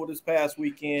loss over this past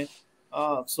weekend.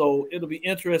 So it'll be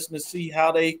interesting to see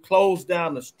how they close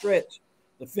down the stretch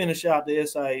to finish out the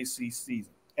SIAC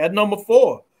season. At number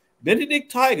 4,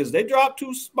 Benedict Tigers. They dropped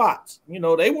 2 spots.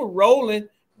 They were rolling,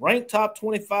 ranked top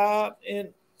 25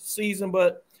 in season,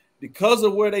 but because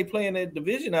of where they play in that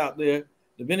division out there,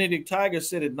 the Benedict Tigers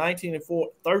sit at 19-4,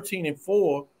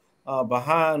 13-4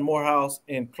 behind Morehouse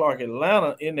and Clark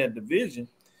Atlanta in that division.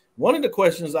 One of the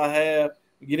questions I have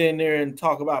to get in there and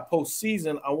talk about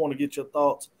postseason, I want to get your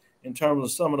thoughts in terms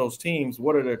of some of those teams.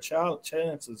 What are their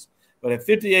chances? But at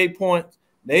 58 points,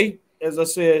 they, as I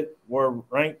said, were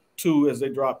ranked 2 as they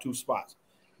dropped 2 spots.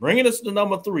 Bringing us to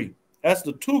number 3, that's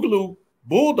the Tougaloo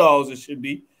Bulldogs. It should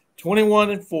be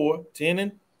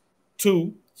 21-4,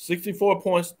 10-2, 64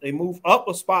 points. They move up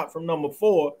a spot from number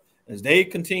 4 as they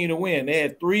continue to win. They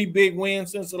had 3 big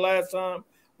wins since the last time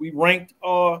we ranked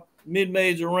our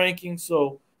mid-major rankings,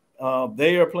 so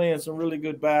they are playing some really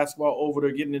good basketball over there,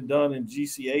 getting it done in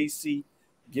GCAC,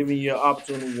 giving you an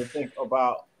opportunity to think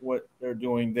about what they're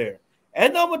doing there.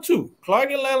 At number 2,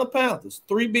 Clark Atlanta Panthers,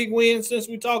 3 big wins since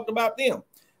we talked about them.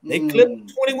 They clipped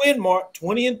the 20-win mark,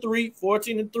 20-3,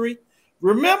 14-3.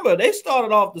 Remember, they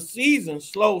started off the season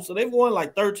slow, so they've won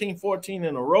like 13, 14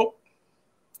 in a row.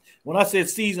 When I said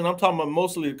season, I'm talking about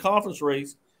mostly the conference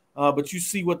race, but you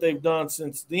see what they've done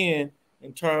since then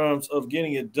in terms of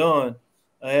getting it done.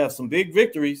 They have some big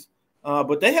victories,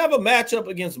 but they have a matchup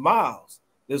against Miles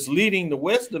that's leading the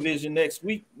West Division next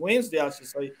week, Wednesday, I should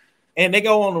say, and they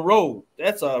go on the road.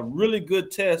 That's a really good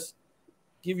test,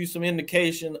 give you some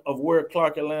indication of where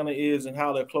Clark Atlanta is and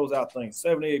how they'll close out things.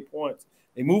 78 points.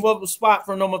 They move up a spot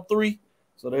for number 3,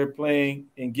 so they're playing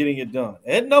and getting it done.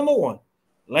 At number 1,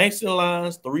 Langston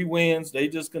Lions, 3 wins. They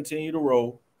just continue to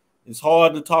roll. It's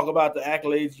hard to talk about the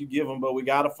accolades you give them, but we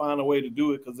got to find a way to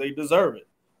do it because they deserve it.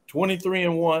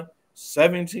 23-1,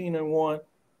 17-1,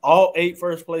 all 8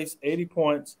 first place, 80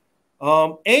 points.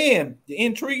 And the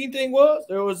intriguing thing was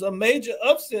there was a major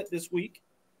upset this week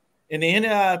in the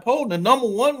NAI poll. The number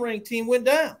 1 ranked team went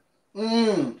down.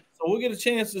 So we'll get a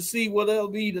chance to see whether it'll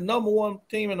be the number 1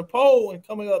 team in the poll. And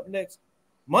coming up next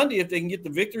Monday, if they can get the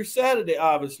victory Saturday,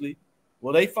 obviously,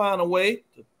 will they find a way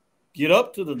to get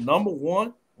up to the number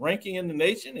 1 ranking in the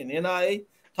nation in NIA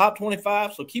top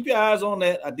 25? So keep your eyes on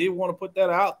that. I did want to put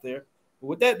that out there. But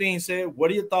with that being said,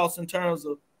 what are your thoughts in terms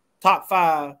of top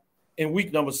 5 in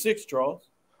week number 6, Charles?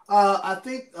 I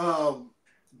think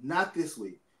not this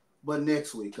week. but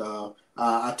next week.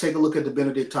 I take a look at the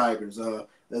Benedict Tigers.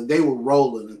 They were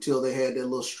rolling until they had that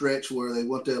little stretch where they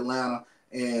went to Atlanta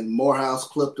and Morehouse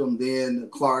clipped them, then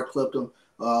Clark clipped them.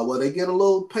 Well, they get a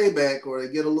little payback or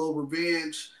they get a little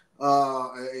revenge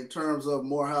in terms of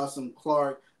Morehouse and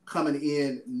Clark coming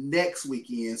in next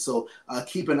weekend. So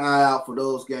keep an eye out for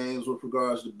those games with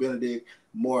regards to Benedict,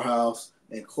 Morehouse,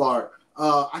 and Clark.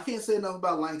 I can't say enough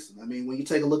about Langston. I mean, when you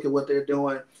take a look at what they're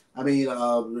doing, I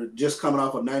mean, just coming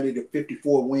off a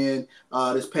 90-54 win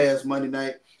this past Monday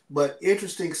night. But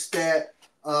interesting stat,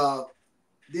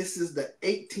 this is the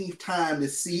 18th time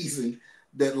this season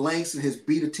that Langston has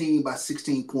beat a team by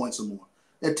 16 points or more.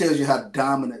 That tells you how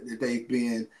dominant that they've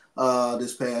been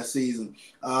this past season.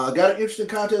 Got an interesting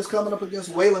contest coming up against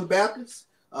Wayland Baptist.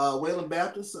 Wayland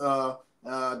Baptist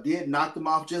did knock them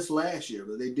off just last year,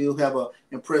 but they do have an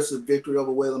impressive victory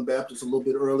over Wayland Baptist a little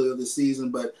bit earlier this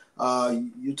season. But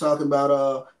you're talking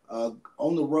about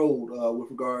on the road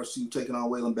with regards to taking on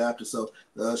Wayland Baptist. So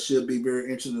should be very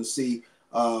interesting to see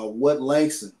what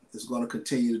Langston is going to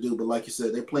continue to do. But like you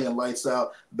said, they're playing lights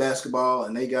out basketball,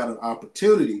 and they got an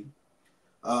opportunity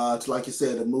to, like you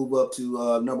said, to move up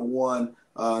to number one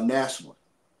nationally.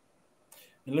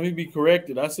 And let me be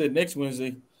corrected. I said next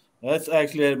Wednesday. That's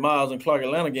actually that Miles and Clark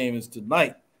Atlanta game is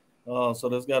tonight. So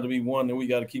that's got to be one that we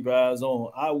got to keep our eyes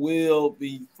on. I will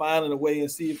be finding a way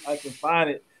and see if I can find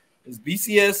it. Is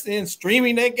BCSN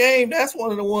streaming that game? That's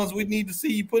one of the ones we need to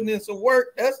see you putting in some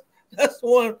work. That's the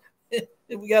one.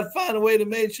 We got to find a way to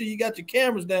make sure you got your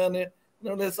cameras down there. You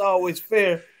know, that's always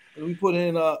fair. And we put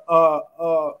in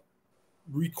a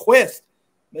request.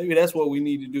 Maybe that's what we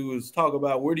need to do is talk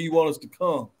about where do you want us to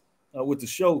come with the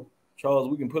show, Charles.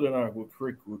 We can put in our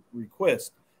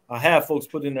request. I have folks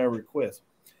put in their request.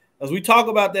 As we talk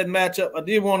about that matchup, I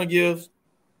did want to give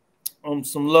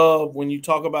some love when you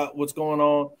talk about what's going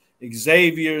on.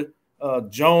 Xavier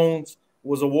Jones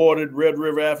was awarded Red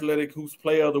River Athletic Hoops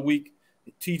Player of the Week.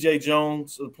 TJ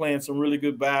Jones is playing some really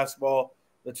good basketball.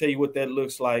 I'll tell you what that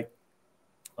looks like.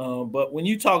 But when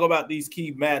you talk about these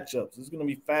key matchups, it's going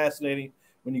to be fascinating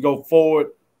when you go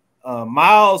forward.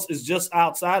 Miles is just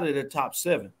outside of the top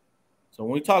 7. So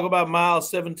when we talk about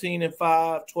Miles 17-5,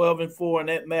 12-4 in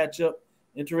that matchup,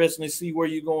 interesting to see where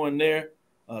you're going there.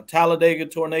 Talladega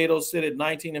Tornadoes sit at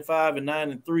 19-5 and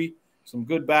 9-3. Some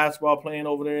good basketball playing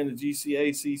over there in the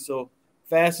GCAC. So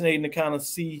fascinating to kind of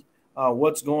see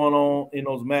what's going on in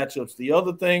those matchups. The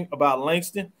other thing about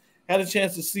Langston, had a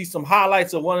chance to see some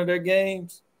highlights of one of their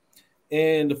games.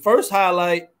 And the first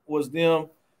highlight was them,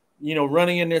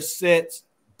 running in their sets,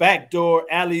 backdoor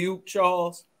alley-oop,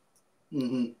 Charles.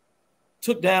 Mm-hmm.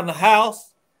 Took down the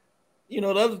house. The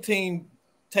other team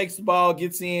takes the ball,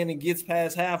 gets in, and gets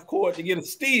past half court to get a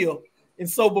steal. And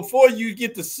so before you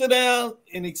get to sit down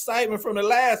in excitement from the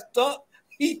last dunk,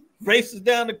 he races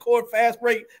down the court, fast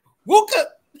break, wooka.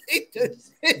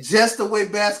 Just the way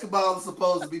basketball is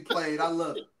supposed to be played. I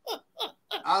love it.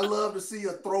 I love to see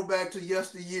a throwback to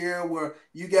yesteryear where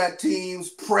you got teams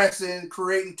pressing,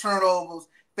 creating turnovers,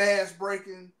 fast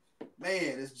breaking.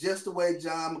 Man, it's just the way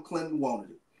John McClendon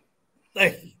wanted it.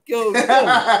 Thank you.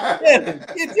 Tell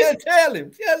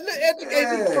him.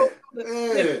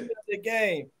 Educate the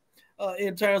game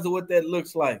in terms of what that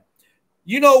looks like.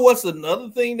 What's another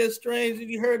thing that's strange? Have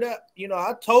you heard that?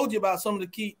 I told you about some of the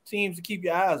key teams to keep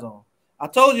your eyes on. I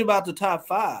told you about the top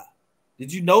 5.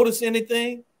 Did you notice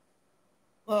anything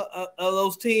of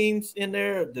those teams in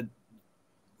there?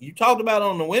 You talked about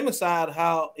on the women's side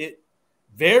how it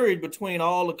varied between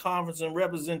all the conference and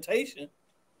representation.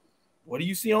 What do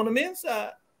you see on the men's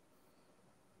side?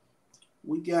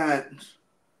 We got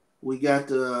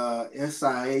the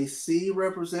SIAC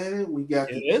represented. We got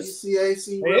the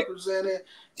GCAC represented,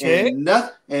 and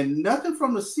nothing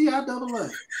from the CIAA.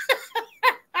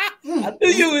 I knew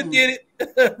you would get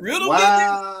it.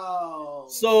 Wow.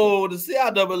 So the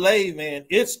CIAA, man,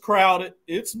 it's crowded.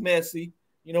 It's messy.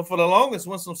 For the longest,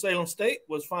 Winston-Salem State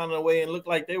was finding a way and looked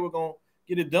like they were going to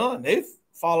get it done. They've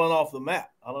fallen off the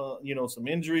map. Some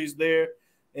injuries there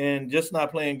and just not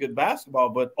playing good basketball.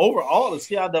 But overall, the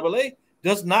CIAA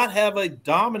does not have a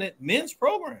dominant men's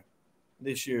program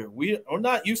this year. We are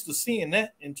not used to seeing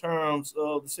that in terms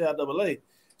of the CIAA.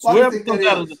 So whoever comes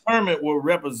out of the tournament will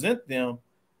represent them.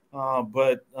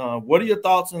 But what are your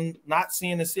thoughts on not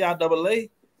seeing the CIAA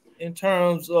in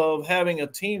terms of having a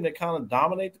team that kind of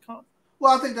dominate the conference?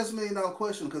 Well, I think that's a $1 million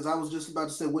question because I was just about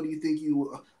to say, what do you think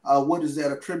what is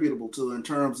that attributable to in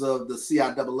terms of the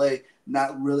CIAA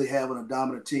not really having a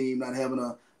dominant team, not having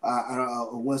a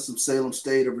Winston-Salem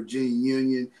State or Virginia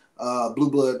Union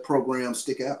blue blood program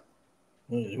stick out?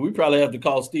 We probably have to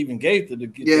call Stephen Gaither to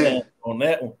get down on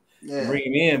that one, bring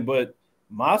him in. But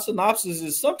my synopsis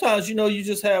is sometimes, you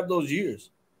just have those years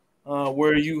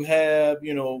where you have,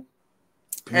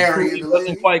 Parity in the doesn't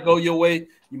league. quite go your way.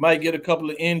 You might get a couple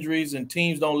of injuries and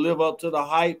teams don't live up to the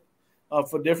hype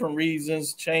for different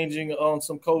reasons, changing on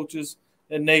some coaches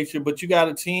and nature. But you got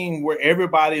a team where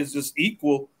everybody is just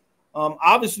equal.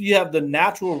 Obviously, you have the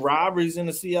natural rivalries in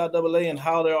the CIAA and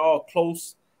how they're all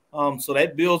close. So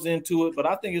that builds into it. But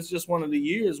I think it's just one of the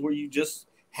years where you just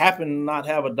happen to not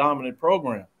have a dominant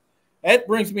program. That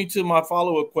brings me to my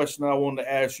follow-up question I wanted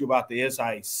to ask you about the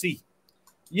SIC.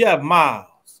 You have Miles.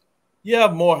 You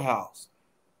have Morehouse.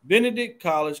 Benedict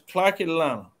College, Clark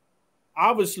Atlanta.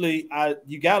 Obviously,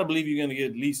 you got to believe you're going to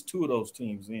get at least two of those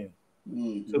teams in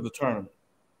to the tournament.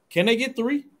 Can they get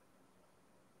three?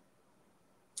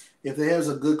 If there's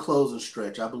a good closing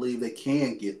stretch, I believe they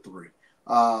can get three.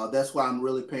 That's why I'm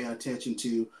really paying attention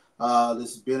to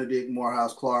this Benedict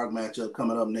Morehouse Clark matchup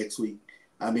coming up next week.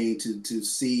 I mean, to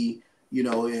see,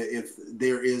 if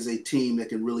there is a team that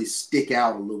can really stick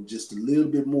out just a little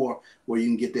bit more, where you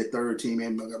can get that third team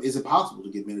in. Is it possible to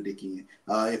get Benedict in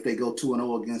if they go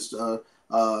 2-0 against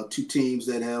two teams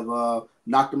that have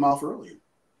knocked them off earlier?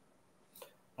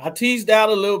 I teased out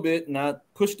a little bit and I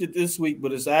pushed it this week,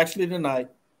 but it's actually tonight.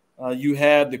 You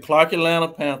have the Clark Atlanta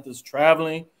Panthers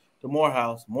traveling to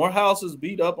Morehouse. Morehouse is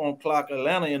beat up on Clark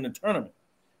Atlanta in the tournament.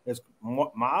 As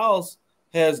Miles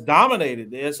has dominated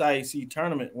the SIAC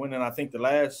tournament, winning, I think, the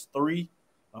last 3,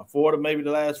 4 to maybe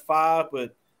the last 5,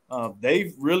 but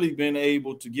they've really been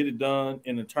able to get it done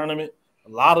in the tournament. A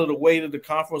lot of the weight of the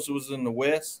conference was in the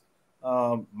West.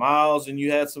 Miles, and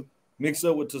you had some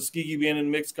mix-up with Tuskegee being in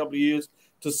the mix a couple of years.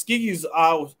 Tuskegee's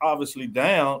obviously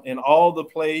down, and all the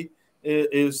play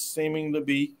is seeming to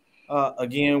be,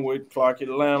 again, with Clark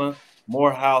Atlanta,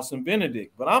 Morehouse, and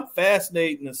Benedict. But I'm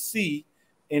fascinated to see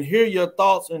and hear your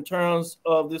thoughts in terms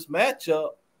of this matchup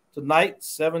tonight,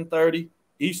 7:30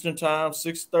 Eastern Time,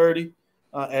 6:30,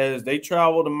 as they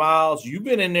travel to Miles. You've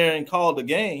been in there and called the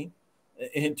game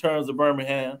in terms of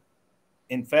Birmingham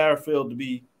and Fairfield, to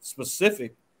be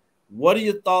specific. What are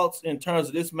your thoughts in terms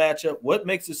of this matchup? What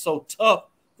makes it so tough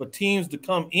for teams to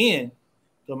come in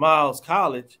to Miles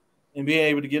College and be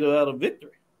able to get out a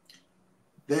victory?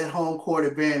 That home court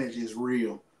advantage is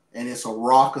real, and it's a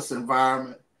raucous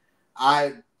environment.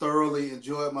 I thoroughly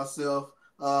enjoyed myself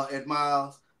at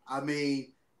Miles. I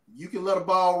mean, you can let a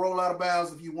ball roll out of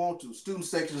bounds if you want to. Student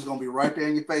section is going to be right there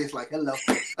in your face like, hello.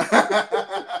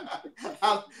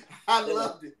 I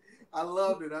loved it. I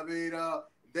loved it. I mean,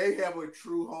 they have a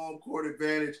true home court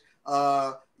advantage.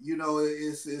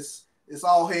 It's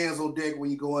all hands on deck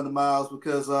when you go into Miles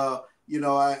because,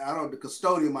 the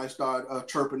custodian might start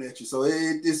chirping at you. So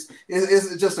it's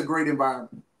just a great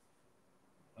environment.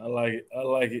 I like it. I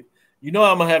like it. I'm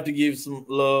going to have to give some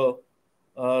love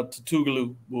to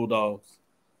Tougaloo Bulldogs,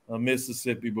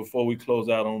 Mississippi, before we close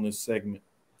out on this segment.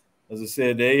 As I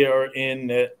said, they are in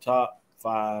that top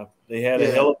 5. They had a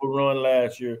hell of a run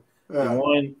last year. They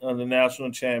won the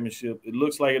national championship. It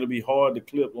looks like it'll be hard to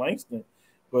clip Langston.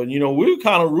 But, we were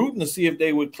kind of rooting to see if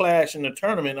they would clash in the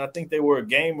tournament. I think they were a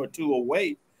game or two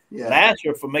away last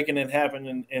year for making it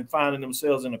happen and finding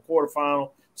themselves in a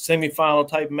quarterfinal, semifinal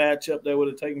type matchup that would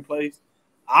have taken place.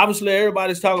 Obviously,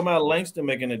 everybody's talking about Langston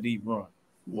making a deep run.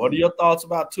 What are your thoughts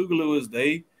about Tougaloo? Is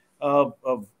they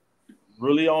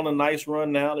really on a nice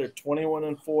run now? They're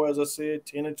 21-4, as I said,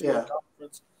 10-2 in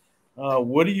conference.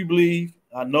 What do you believe?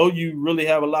 I know you really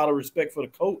have a lot of respect for the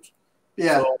coach.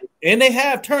 Yeah. And they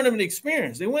have tournament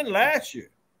experience. They went last year.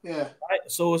 Yeah. Right?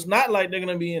 So it's not like they're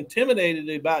going to be intimidated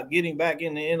about getting back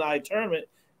in the NI tournament,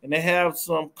 and they have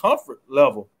some comfort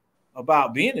level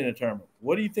about being in the tournament.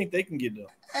 What do you think they can get done?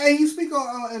 Hey, you speak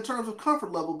on in terms of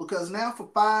comfort level because now for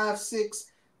 5, 6,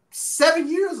 7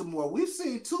 years or more, we've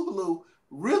seen Tougaloo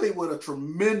really with a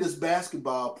tremendous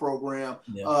basketball program.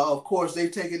 Yeah. Of course,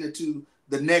 they've taken it to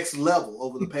the next level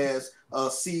over the past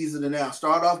season and now.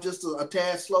 Start off just a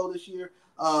tad slow this year,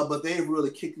 but they've really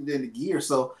kicked it into gear.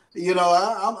 So,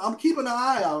 I'm keeping an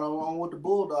eye out on what the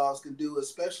Bulldogs can do,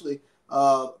 especially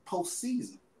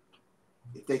postseason,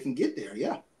 if they can get there.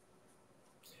 Yeah.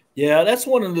 Yeah, that's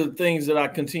one of the things that I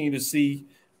continue to see,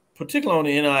 particularly on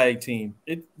the NIA team.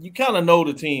 You kind of know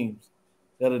the teams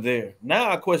that are there. Now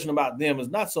our question about them is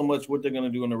not so much what they're going to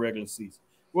do in the regular season.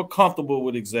 We're comfortable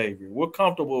with Xavier. We're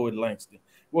comfortable with Langston.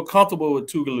 We're comfortable with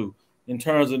Tougaloo in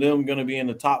terms of them going to be in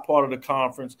the top part of the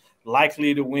conference,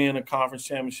 likely to win a conference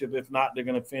championship. If not, they're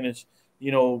going to finish,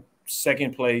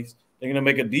 second place. They're going to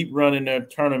make a deep run in their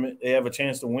tournament. They have a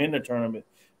chance to win the tournament.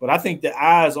 But I think the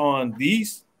eyes on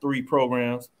these 3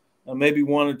 programs, maybe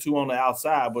 1 or 2 on the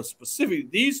outside, but specifically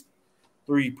these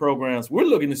 3 programs. We're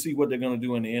looking to see what they're going to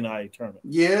do in the NIA tournament.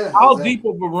 Yeah. How deep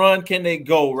of a run can they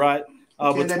go, right?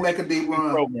 Can they make a deep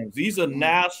run? Programs. These are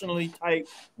nationally type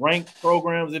ranked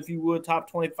programs, if you would, top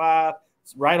 25.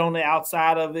 It's right on the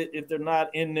outside of it if they're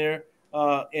not in there.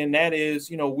 And that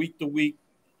is, week to week,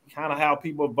 kind of how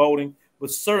people are voting.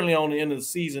 But certainly on the end of the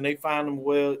season, they find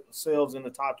themselves in the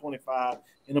top 25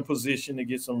 in a position to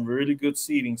get some really good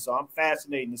seeding. So I'm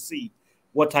fascinated to see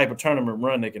what type of tournament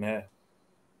run they can have.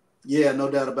 Yeah, no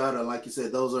doubt about it. Like you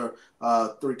said, those are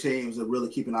 3 teams that really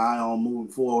keep an eye on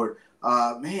moving forward.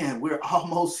 Man, we're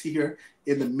almost here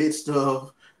in the midst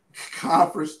of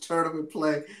conference tournament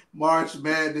play, March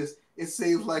Madness. It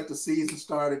seems like the season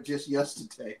started just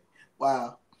yesterday.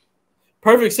 Wow.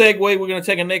 Perfect segue. We're going to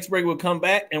take a next break. We'll come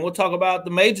back, and we'll talk about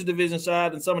the major division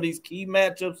side and some of these key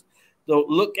matchups to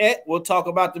look at. We'll talk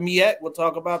about the MEAC. We'll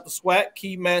talk about the SWAC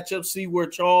key matchups, see where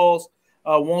Charles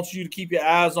wants you to keep your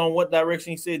eyes on, what direction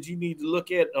he said you need to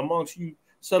look at amongst you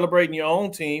celebrating your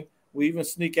own team. We even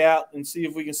sneak out and see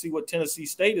if we can see what Tennessee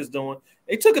State is doing.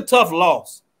 They took a tough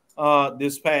loss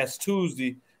this past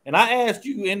Tuesday. And I asked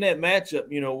you in that matchup,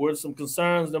 were some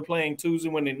concerns them playing Tuesday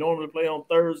when they normally play on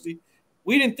Thursday?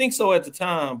 We didn't think so at the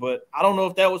time, but I don't know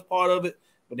if that was part of it.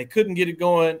 But they couldn't get it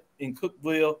going in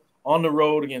Cookeville on the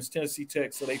road against Tennessee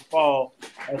Tech, so they fall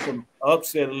at some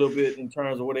upset a little bit in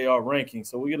terms of where they are ranking.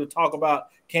 So we're going to talk about,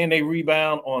 can they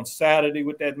rebound on Saturday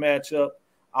with that matchup?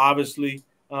 Obviously,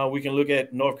 we can look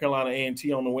at North Carolina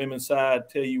A&T on the women's side,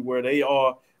 tell you where they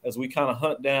are as we kind of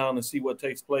hunt down and see what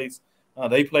takes place.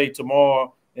 They play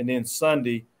tomorrow and then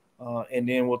Sunday, and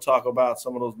then we'll talk about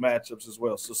some of those matchups as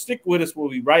well. So stick with us.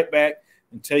 We'll be right back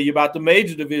and tell you about the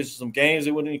major divisions, some games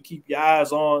that we need to keep your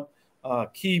eyes on,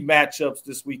 key matchups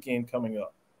this weekend coming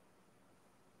up.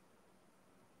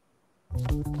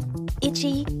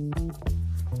 Itchy,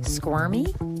 squirmy,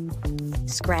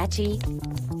 scratchy,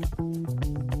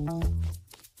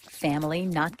 family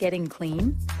not getting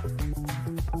clean?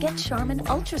 Get Charmin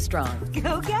Ultra Strong.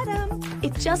 Go get 'em!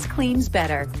 It just cleans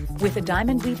better. With a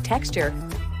diamond weave texture,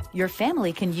 your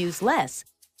family can use less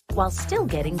while still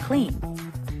getting clean.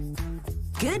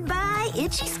 Goodbye,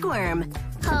 itchy squirm.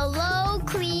 Hello,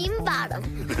 clean bottom.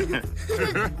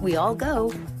 We all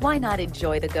go. Why not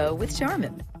enjoy the go with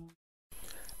Charmin?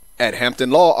 At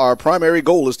Hampton Law, our primary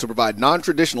goal is to provide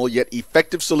non-traditional yet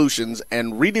effective solutions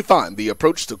and redefine the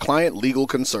approach to client legal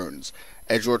concerns.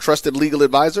 As your trusted legal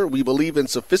advisor, we believe in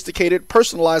sophisticated,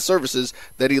 personalized services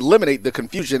that eliminate the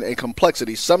confusion and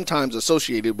complexity sometimes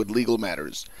associated with legal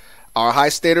matters. Our high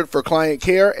standard for client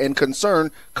care and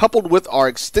concern, coupled with our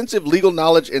extensive legal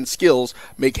knowledge and skills,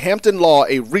 make Hampton Law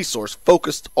a resource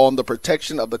focused on the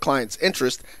protection of the client's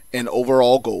interest and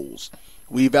overall goals.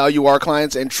 We value our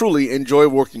clients and truly enjoy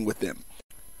working with them.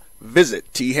 Visit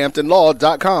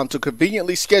thamptonlaw.com to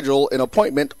conveniently schedule an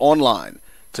appointment online.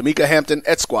 Tamika Hampton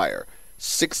Esquire,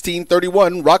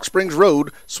 1631 Rock Springs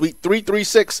Road, Suite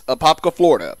 336, Apopka,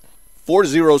 Florida,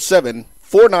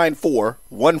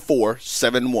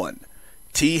 407-494-1471.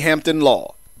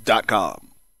 thamptonlaw.com.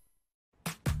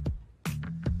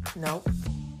 Nope.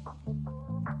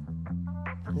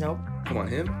 Nope. Come on,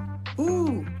 him?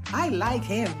 Ooh, I like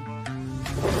him.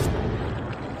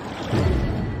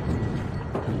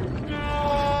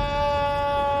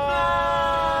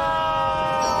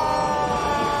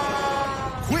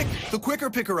 Quick, the quicker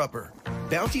picker-upper.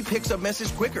 Bounty picks up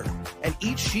messes quicker, and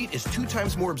each sheet is 2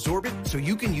 times more absorbent, so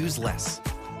you can use less.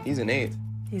 He's an 8.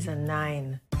 He's a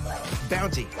 9.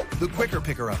 Bounty, the quicker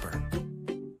picker-upper.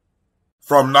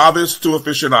 From novice to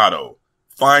aficionado,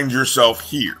 find yourself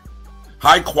here.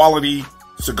 High quality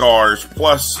cigars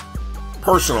plus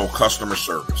personal customer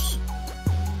service.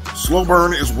 Slow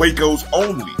Burn is Waco's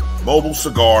only mobile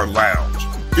cigar lounge,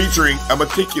 featuring a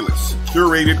meticulous,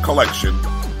 curated collection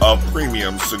of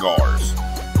premium cigars.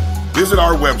 Visit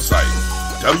our website,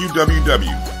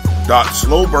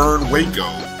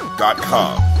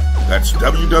 www.slowburnwaco.com. That's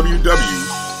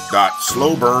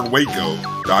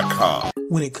www.slowburnwaco.com.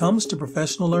 When it comes to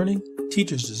professional learning,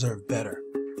 teachers deserve better.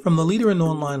 From the leader in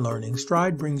online learning,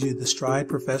 Stride brings you the Stride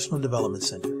Professional Development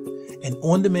Center, an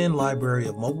on-demand library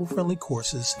of mobile-friendly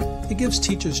courses that gives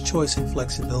teachers choice and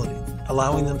flexibility,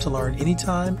 allowing them to learn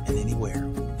anytime and anywhere.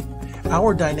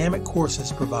 Our dynamic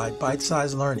courses provide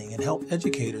bite-sized learning and help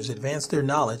educators advance their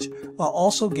knowledge while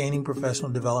also gaining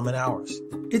professional development hours.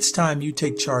 It's time you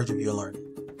take charge of your learning.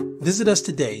 Visit us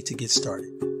today to get started.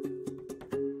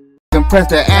 Compress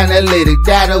the analytic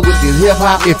data with your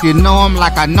hip-hop. If you know them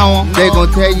like I know them, they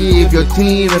gon' tell you if your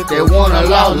team, if they wanna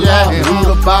lose, and who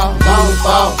the ball.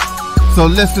 So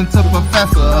listen to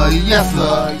Professor, yes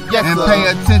sir, and pay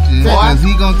attention, cause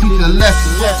he gon' teach a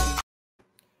lesson.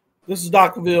 This is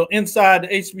Dr. Ville inside the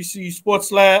HBCU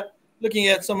Sports Lab, looking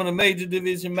at some of the major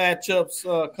division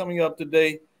matchups coming up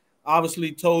today.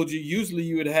 Obviously told you, usually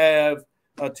you would have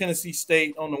Tennessee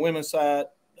State on the women's side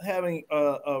having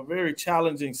a very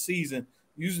challenging season.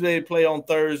 Usually they play on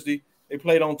Thursday. They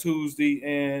played on Tuesday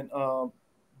and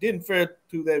didn't fare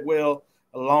too that well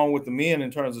along with the men in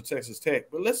terms of Texas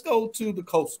Tech. But let's go to the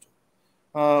Coastal.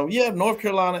 You have North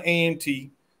Carolina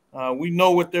A&T. We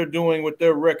know what they're doing with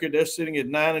their record. They're sitting at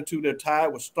 9-2. They're tied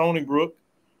with Stony Brook,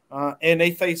 and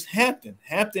they face Hampton.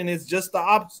 Hampton is just the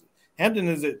opposite. Hampton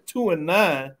is at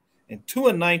 2-9 and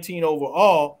 2-19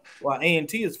 overall, while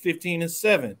A&T is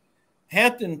 15-7.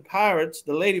 Hampton Pirates,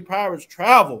 the Lady Pirates,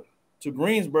 travel to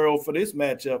Greensboro for this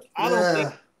matchup. I don't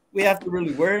think we have to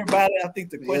really worry about it. I think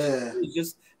the question is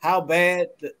just how bad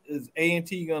is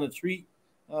A&T going to treat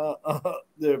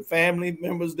their family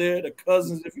members there, the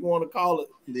cousins, if you want to call it.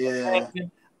 Yeah.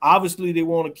 Obviously, they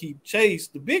want to keep Chase.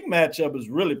 The big matchup is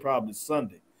really probably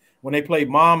Sunday when they play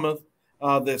Monmouth,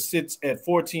 that sits at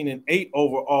 14-8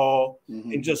 overall,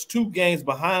 and just 2 games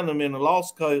behind them in the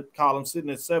loss column, sitting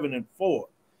at 7-4.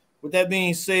 With that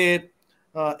being said,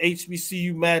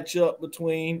 HBCU matchup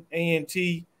between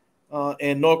A&T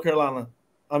and North Carolina.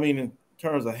 I mean, in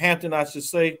terms of Hampton, I should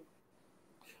say,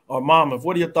 or Monmouth.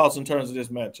 What are your thoughts in terms of this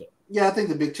matchup? Yeah, I think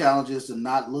the big challenge is to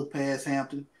not look past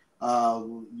Hampton. I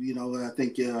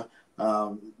think to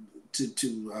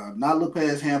not look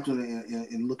past Hampton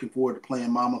and looking forward to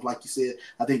playing Monmouth, like you said,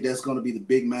 I think that's going to be the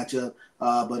big matchup.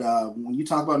 But when you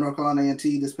talk about North Carolina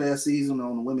A&T this past season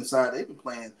on the women's side, they've been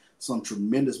playing some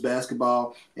tremendous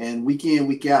basketball, and week in,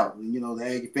 week out, the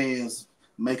Aggie fans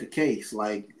make a case.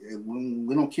 Like,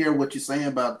 we don't care what you're saying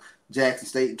about Jackson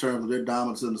State in terms of their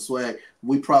dominance in the swag.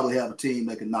 We probably have a team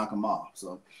that can knock them off.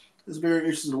 So it's very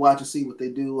interesting to watch and see what they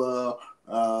do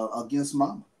against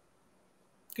Monmouth.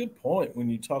 Good point. When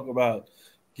you talk about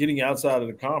getting outside of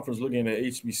the conference, looking at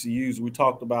HBCUs, we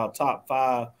talked about top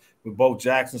 5 with both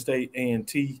Jackson State,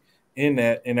 A&T in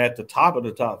that, and at the top of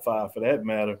the top 5 for that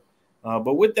matter.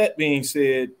 But with that being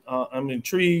said, I'm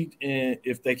intrigued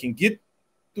if they can get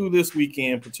through this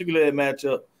weekend, particularly that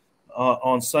matchup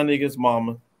on Sunday against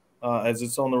Monmouth, as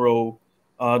it's on the road.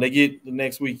 They get the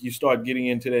next week, you start getting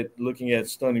into that, looking at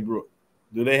Stony Brook.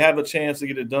 Do they have a chance to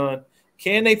get it done?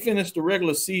 Can they finish the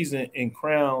regular season and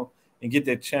crown and get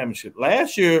that championship?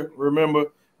 Last year,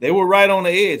 remember, they were right on the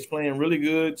edge, playing really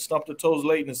good, stumped their toes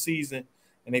late in the season,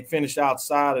 and they finished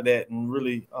outside of that and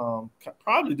really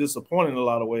probably disappointed in a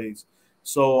lot of ways.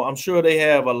 So I'm sure they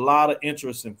have a lot of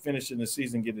interest in finishing the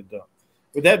season, get it done.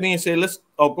 With that being said,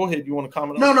 go ahead. You want to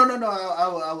comment on No.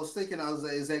 I was thinking,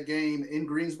 is that game in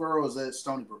Greensboro or is that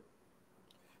Stony Brook?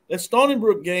 That Stony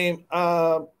Brook game,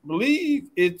 I believe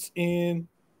it's in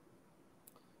 –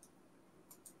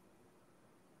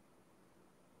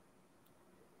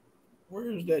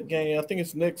 where is that game? I think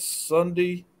it's next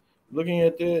Sunday. Looking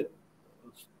at that,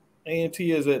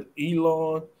 A&T is at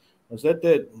Elon. Is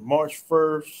that March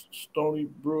 1st, Stony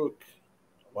Brook?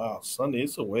 Wow, Sunday.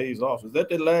 It's a ways off. Is that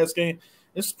last game?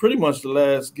 It's pretty much the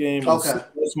last game. Okay.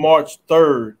 It's March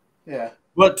 3rd. Yeah.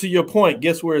 But to your point,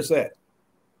 guess where it's at?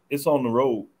 It's on the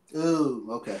road. Ooh,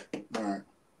 okay. All right.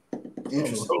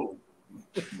 Interesting.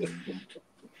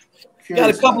 Got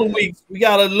a couple of weeks. We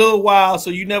got a little while,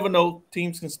 so you never know.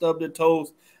 Teams can stub their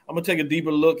toes. I'm going to take a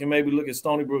deeper look and maybe look at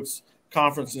Stony Brook's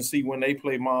conference and see when they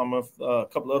play Monmouth, a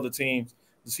couple other teams,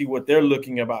 to see what they're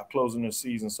looking about closing the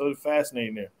season. So it's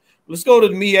fascinating there. Let's go to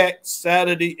the MEAC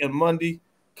Saturday and Monday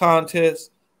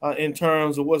contest in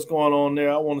terms of what's going on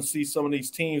there. I want to see some of these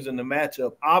teams in the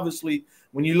matchup. Obviously,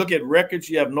 when you look at records,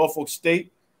 you have Norfolk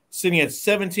State sitting at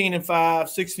 17-5,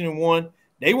 16-1.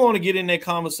 They want to get in that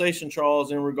conversation,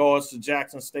 Charles, in regards to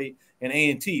Jackson State and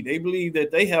A&T. They believe that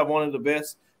they have one of the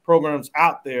best programs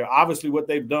out there. Obviously, what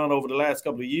they've done over the last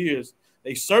couple of years,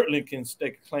 they certainly can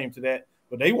stake a claim to that.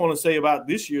 But they want to say about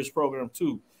this year's program,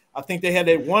 too. I think they had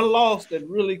that one loss that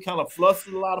really kind of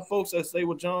flustered a lot of folks that say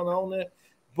with John on there.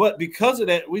 But because of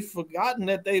that, we've forgotten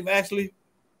that they've actually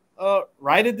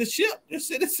righted the ship. They're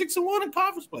sitting at 6-1 in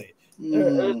conference play.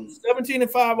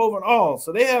 17-5 overall.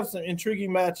 So they have some intriguing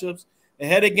matchups. They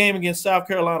had a game against South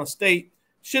Carolina State.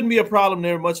 Shouldn't be a problem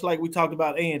there, much like we talked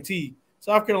about A&T.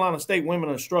 South Carolina State women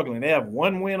are struggling. They have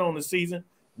one win on the season,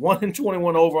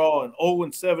 1-21 overall, and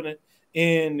 0-7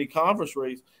 in the conference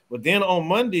race. But then on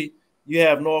Monday, you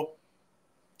have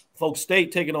Norfolk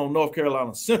State taking on North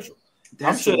Carolina Central.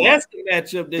 I'm sure that's the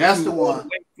matchup that you want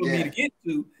for me to get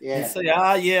to and say,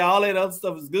 all that other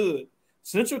stuff is good.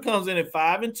 Central comes in at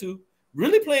 5-2,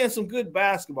 really playing some good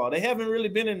basketball. They haven't really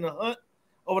been in the hunt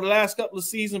over the last couple of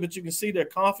seasons, but you can see they're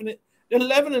confident. They're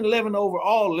 11-11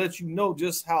 overall, lets you know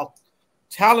just how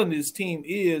talented this team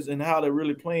is and how they're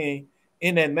really playing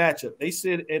in that matchup. They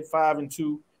sit at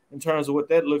 5-2 in terms of what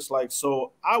that looks like.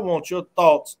 So I want your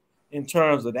thoughts in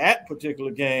terms of that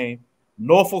particular game.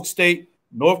 Norfolk State,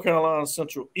 North Carolina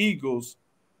Central Eagles.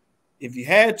 If you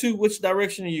had to, which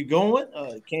direction are you going?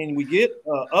 Can we get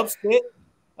upset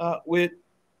with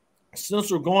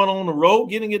Central going on the road,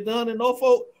 getting it done in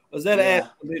Norfolk? Or is that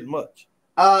asking a bit much?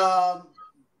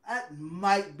 That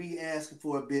might be asking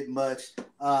for a bit much,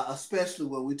 especially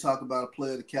when we talk about a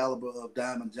player the caliber of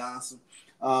Diamond Johnson.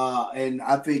 And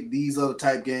I think these are the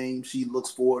type games she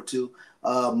looks forward to.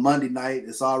 Monday night,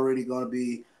 it's already going to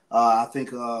be, I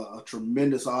think, a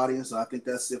tremendous audience. I think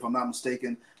that's, if I'm not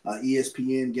mistaken,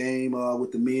 ESPN game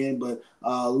with the men. But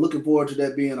looking forward to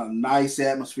that being a nice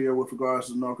atmosphere with regards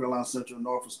to North Carolina Central and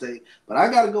Norfolk State. But I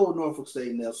got to go with Norfolk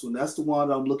State, Nelson. That's the one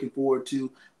I'm looking forward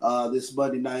to this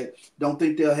Monday night. Don't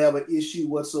think they'll have an issue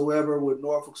whatsoever with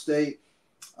Norfolk State.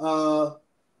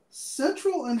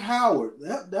 Central and Howard,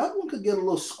 that one could get a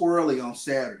little squirrely on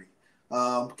Saturday.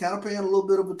 Kind of paying a little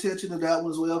bit of attention to that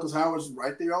one as well, because Howard's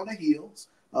right there on the heels,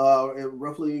 at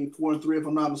roughly 4-3 if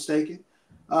I'm not mistaken.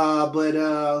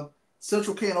 But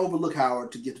Central can't overlook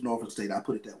Howard to get to Norfolk State. I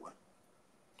put it that way.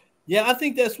 Yeah, I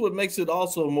think that's what makes it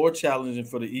also more challenging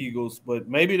for the Eagles. But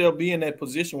maybe they'll be in that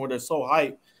position where they're so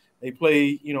hyped. They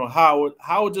play, Howard.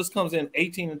 Howard just comes in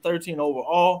 18-13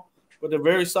 overall, but a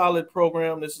very solid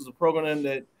program. This is a program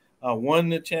that won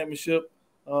the championship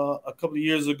a couple of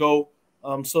years ago.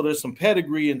 So there's some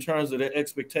pedigree in terms of their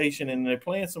expectation, and they're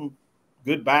playing some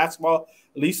good basketball,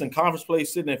 at least in conference play,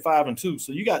 sitting at 5-2.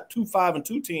 So you got 2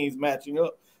 5-2 teams matching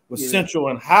up with Central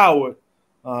and Howard.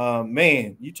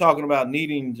 Man, you're talking about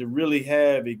needing to really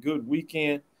have a good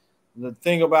weekend. The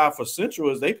thing about for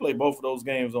Central is they play both of those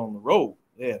games on the road.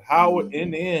 They had Howard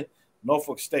and then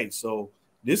Norfolk State. So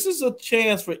this is a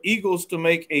chance for Eagles to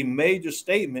make a major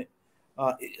statement,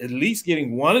 at least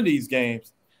getting one of these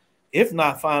games. If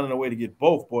not finding a way to get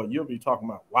both, boy, you'll be talking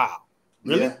about, wow,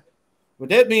 really? Yeah. With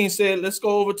that being said, let's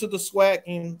go over to the SWAC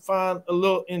and find a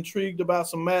little intrigued about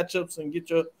some matchups and get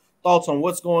your thoughts on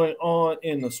what's going on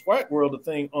in the SWAC world of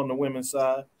thing on the women's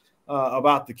side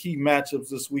about the key matchups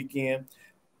this weekend.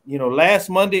 Last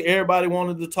Monday, everybody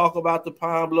wanted to talk about the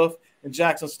Pine Bluff and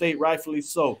Jackson State, rightfully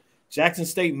so. Jackson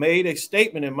State made a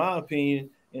statement, in my opinion,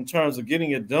 in terms of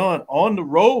getting it done on the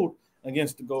road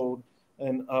against the Gold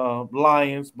and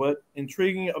Lions, but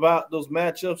intriguing about those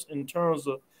matchups in terms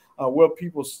of where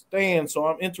people stand. So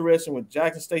I'm interested with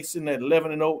Jackson State sitting at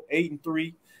 11-0,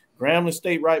 8-3. Grambling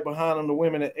State right behind them, the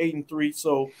women at 8-3.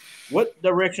 So what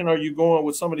direction are you going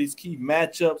with some of these key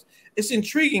matchups? It's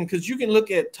intriguing because you can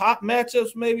look at top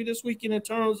matchups maybe this weekend in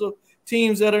terms of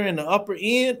teams that are in the upper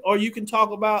end, or you can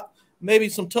talk about maybe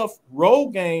some tough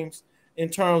road games in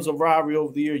terms of rivalry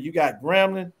over the year. You got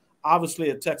Grambling, obviously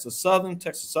at Texas Southern.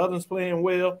 Texas Southern's playing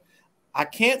well. I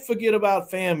can't forget about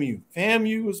FAMU.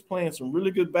 FAMU is playing some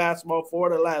really good basketball for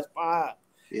the last 5.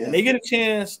 Yeah. And they get a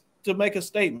chance to make a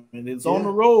statement. It's on the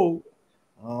road.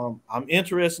 I'm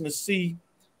interested to see,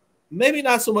 maybe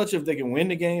not so much if they can win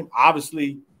the game.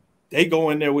 Obviously, they go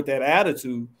in there with that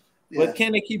attitude. But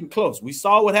can they keep it close? We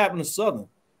saw what happened to Southern.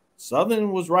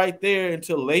 Southern was right there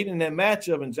until late in that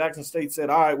matchup, and Jackson State said,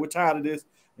 all right, we're tired of this,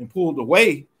 and pulled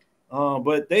away.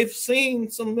 But they've seen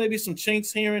maybe some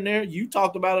chinks here and there. You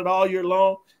talked about it all year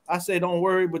long. I say don't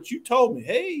worry, but you told me,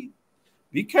 hey,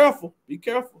 be careful. Be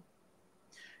careful.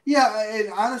 Yeah,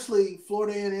 and honestly,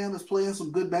 Florida A&M is playing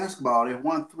some good basketball. They've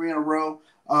won 3 in a row.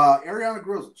 Ariana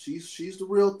Grizzle, she's the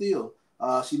real deal.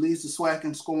 She leads the SWAC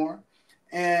in scoring.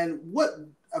 And what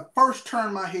first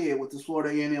turned my head with this Florida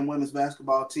A&M women's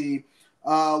basketball team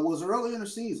was early in the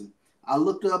season. I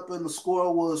looked up and the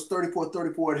score was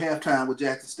 34-34 at halftime with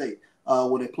Jackson State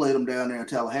when they played them down there in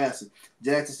Tallahassee.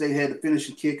 Jackson State had the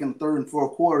finishing kick in the 3rd and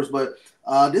 4th quarters, but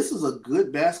this is a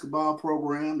good basketball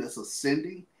program that's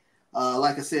ascending.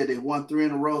 Like I said, they won 3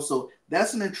 in a row, so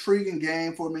that's an intriguing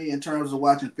game for me in terms of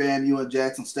watching FAMU and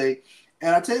Jackson State.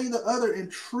 And I tell you the other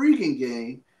intriguing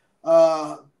game,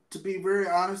 to be very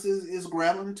honest, is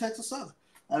Grambling and Texas Southern.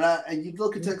 And you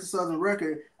look at Texas Southern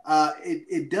record,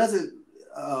 it doesn't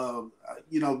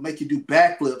make you do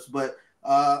backflips, but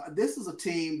this is a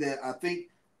team that I think,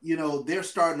 they're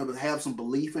starting to have some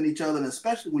belief in each other, and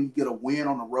especially when you get a win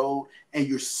on the road and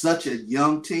you're such a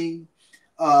young team.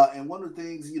 And one of the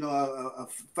things, I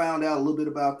found out a little bit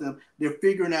about them, they're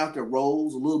figuring out their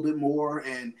roles a little bit more,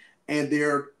 and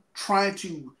they're trying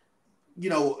to,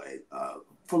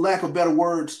 for lack of better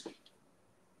words,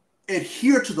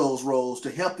 adhere to those roles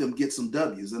to help them get some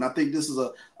W's. And I think this is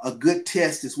a good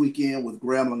test this weekend with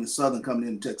Grambling and Southern coming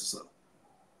in Texas Southern.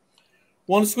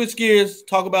 Want to switch gears,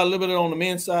 talk about a little bit on the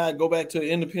men's side, go back to an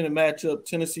independent matchup,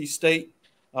 Tennessee State,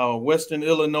 Western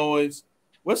Illinois.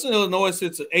 Western Illinois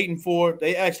sits at 8-4.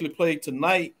 They actually played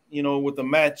tonight, with the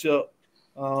matchup.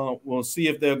 We'll see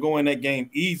if they'll go in that game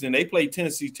easy. And they played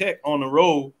Tennessee Tech on the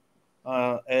road,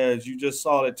 as you just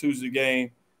saw that Tuesday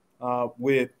game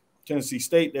with Tennessee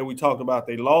State that we talked about.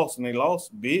 They lost, and they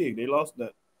lost big. They lost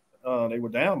that. They were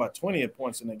down by 20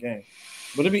 points in the game.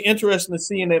 But it'll be interesting to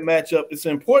see in that matchup. It's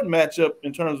an important matchup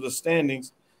in terms of the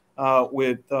standings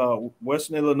with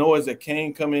Western Illinois that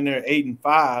can come in there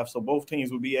 8-5. So both teams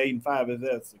would be 8-5 if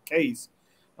that's the case.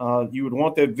 You would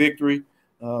want that victory.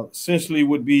 Essentially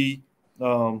would be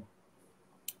 4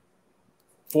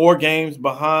 games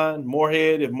behind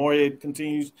Moorhead if Moorhead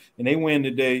continues and they win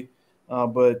today.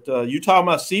 But you're talking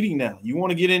about seeding now. You want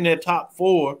to get in that top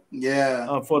 4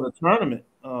 for the tournament.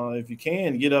 If you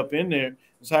can, get up in there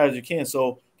as high as you can.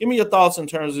 So give me your thoughts in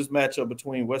terms of this matchup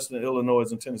between Western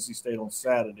Illinois and Tennessee State on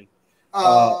Saturday.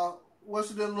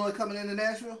 Western Illinois coming into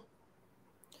Nashville?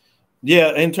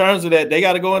 Yeah, in terms of that, they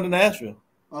got to go into Nashville.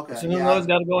 Okay. Western Illinois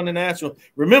got to go into Nashville.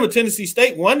 Remember, Tennessee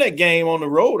State won that game on the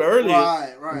road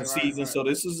earlier in the season, so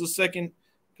this is the second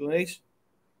inclination.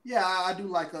 Yeah, I do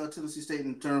like Tennessee State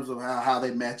in terms of how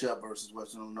they match up versus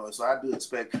Western Illinois. So I do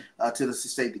expect Tennessee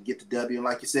State to get the W. And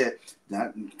like you said,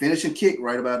 finishing kick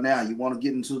right about now. You want to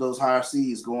get into those higher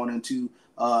seeds going into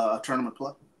tournament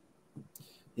play.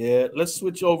 Yeah, let's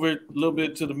switch over a little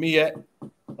bit to the MEAC.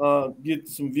 Get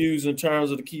some views in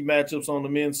terms of the key matchups on the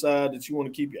men's side that you want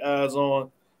to keep your eyes on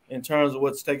in terms of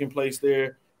what's taking place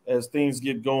there as things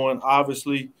get going.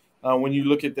 Obviously, when you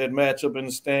look at that matchup in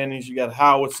the standings, you got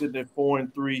Howard sitting at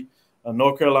 4-3,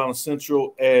 North Carolina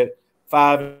Central at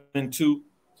 5-2.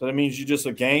 So that means you're just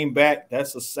a game back.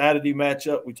 That's a Saturday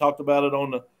matchup. We talked about it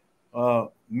on the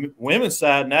women's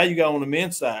side. Now you got on the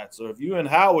men's side. So if you're in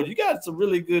Howard, you got some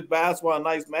really good basketball,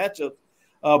 nice matchups,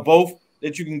 both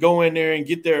that you can go in there and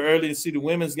get there early and see the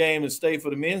women's game and stay for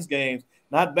the men's games.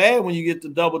 Not bad when you get the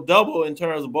double-double in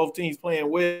terms of both teams playing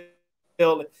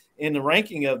well in the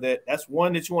ranking of that. That's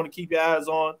one that you want to keep your eyes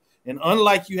on. And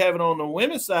unlike you have it on the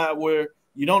women's side where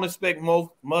you don't expect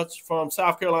much from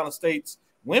South Carolina State's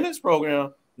women's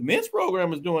program, the men's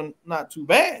program is doing not too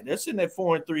bad. They're sitting at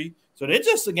 4-3. So they're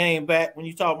just a game back when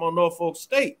you talk about Norfolk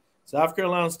State. South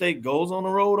Carolina State goes on the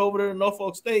road over there to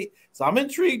Norfolk State. So I'm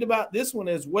intrigued about this one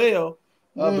as well.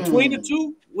 Between the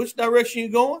two, which direction you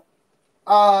going?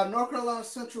 North Carolina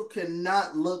Central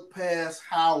cannot look past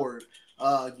Howard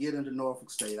get into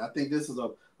Norfolk State. I think this is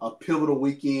a pivotal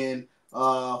weekend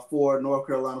for North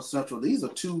Carolina Central. These are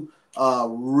two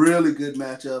really good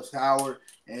matchups, Howard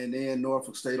and then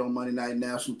Norfolk State on Monday night,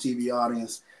 national TV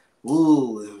audience.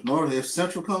 Ooh, if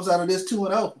Central comes out of this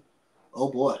 2-0,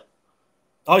 oh boy.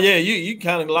 Oh yeah, you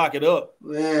kind of lock it up.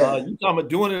 Yeah. You talking about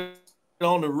doing it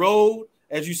on the road.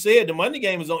 As you said, the Monday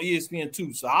game is on ESPN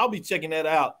too, so I'll be checking that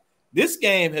out. This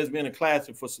game has been a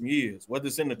classic for some years, whether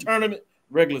it's in the tournament,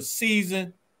 regular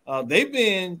season. They've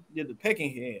been the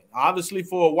pecking hand. Obviously,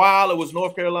 for a while, it was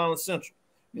North Carolina Central.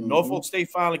 And Norfolk State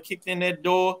finally kicked in that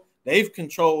door. They've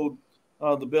controlled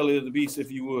the belly of the beast,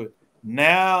 if you would.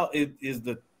 Now, is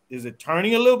it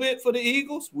turning a little bit for the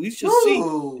Eagles? We should see.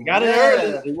 They got it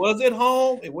early. It was at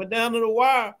home. It went down to the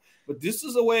wire. But this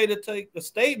is a way to take a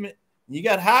statement. You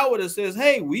got Howard that says,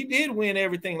 hey, we did win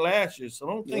everything last year, so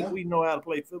I don't think we know how to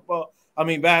play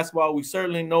basketball. We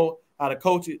certainly know how to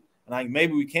coach it. And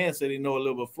maybe we can say they know a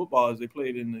little bit of football as they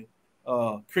played in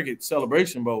the Cricket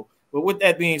Celebration Bowl. But with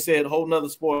that being said, a whole nother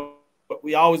sport, but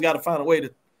we always got to find a way to,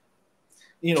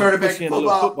 turn it back push to in a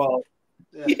little football.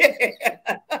 Yeah.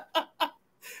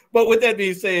 But with that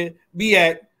being said,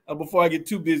 MEAC, before I get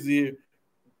too busy here,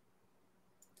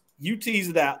 you tease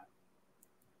it out.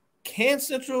 Can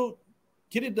Central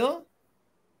get it done?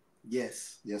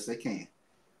 Yes, they can.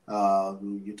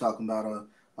 You're talking about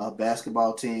a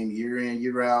basketball team year in,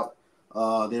 year out.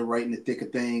 They're right in the thick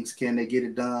of things. Can they get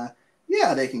it done?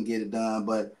 Yeah, they can get it done.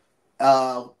 But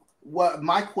what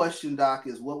my question, Doc,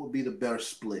 is what would be the better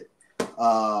split?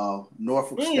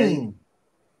 Norfolk State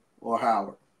or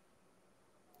Howard?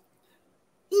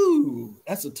 Ooh,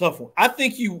 that's a tough one. I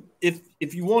think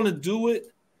if you want to do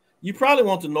it, you probably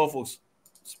want the Norfolk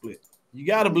split. You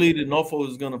got to believe that Norfolk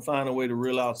is going to find a way to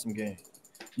reel out some games.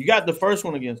 You got the first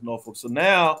one against Norfolk, so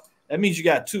now that means you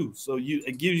got two. So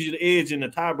it gives you the edge in the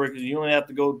tiebreakers. You only have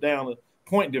to go down the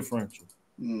point differential.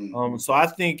 So I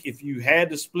think if you had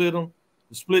to split them,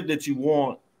 the split that you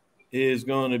want is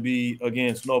going to be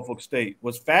against Norfolk State.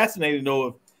 What's fascinating,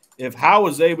 though, if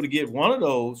Howard's able to get one of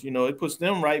those, it puts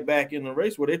them right back in the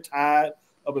race where they're tied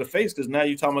up in the face because now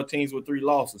you're talking about teams with 3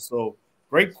 losses. So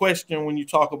great question when you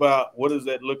talk about what does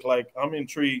that look like. I'm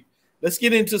intrigued let's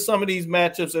get into some of these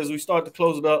matchups as we start to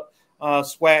close it up.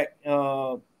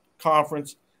 SWAC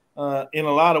conference. In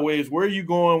a lot of ways, where are you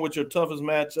going with your toughest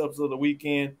matchups of the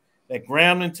weekend? That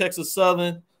Grambling, Texas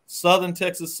Southern, Southern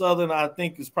Texas Southern, I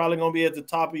think is probably going to be at the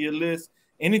top of your list.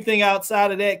 Anything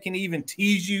outside of that can even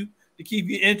tease you to keep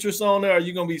your interest on there? Or are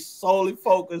you going to be solely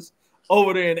focused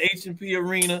over there in H&P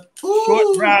Arena? Ooh.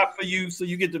 Short drive for you, so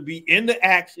you get to be in the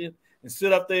action and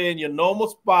sit up there in your normal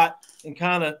spot and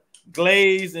kind of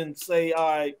glaze and say,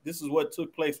 all right, this is what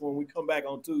took place when we come back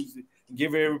on Tuesday, and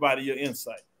give everybody your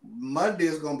insight. Monday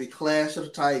is going to be Clash of the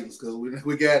Titans because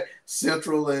we got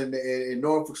Central and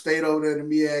Norfolk State over there in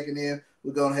the MEAC, and then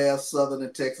we're going to have Southern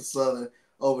and Texas Southern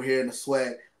over here in the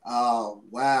SWAC.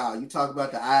 Wow, you talk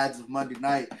about the odds of Monday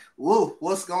night. Whoa,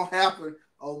 what's going to happen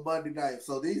on Monday night?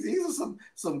 So these are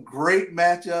some great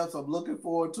matchups. I'm looking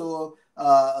forward to them,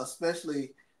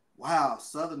 especially, wow,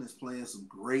 Southern is playing some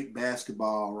great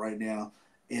basketball right now,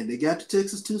 and they got the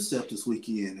Texas two-step this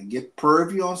weekend and get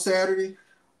Prairie View on Saturday.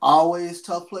 Always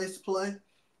tough place to play.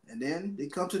 And then they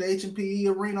come to the H&P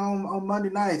Arena on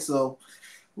Monday night. So,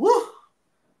 woo,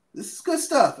 this is good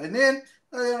stuff. And then,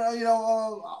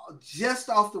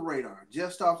 just off the radar,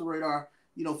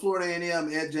 Florida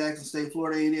A&M at Jackson State.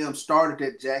 Florida A&M started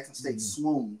at Jackson State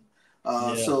swoon.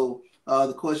 So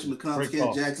the question becomes,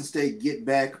 can Jackson State get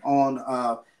back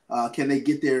on can they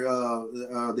get their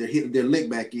lick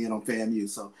back in on FAMU?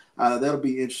 So that'll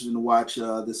be interesting to watch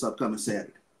this upcoming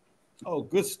Saturday. Oh,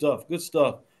 good stuff. Good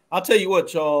stuff. I'll tell you what,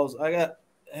 Charles, I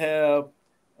have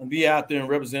be out there and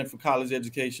represent for college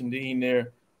education dean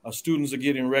there. Students are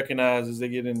getting recognized as they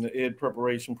get in the ed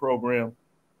preparation program.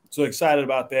 So excited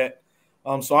about that.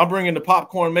 So I'm bringing the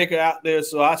popcorn maker out there.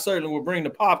 So I certainly will bring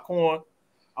the popcorn.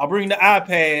 I'll bring the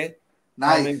iPad.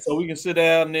 Nice. So we can sit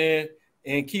down there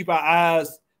and keep our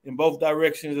eyes in both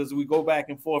directions as we go back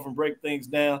and forth and break things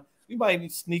down. We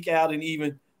might sneak out and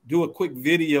even do a quick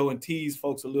video and tease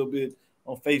folks a little bit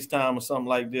on FaceTime or something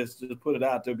like this, just put it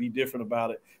out there, be different about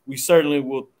it. We certainly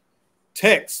will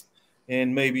text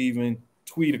and maybe even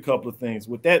tweet a couple of things.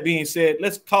 With that being said,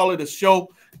 let's call it a show.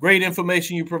 Great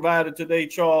information you provided today,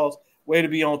 Charles. Way to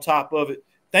be on top of it.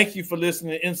 Thank you for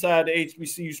listening to Inside the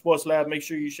HBCU Sports Lab. Make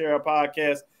sure you share our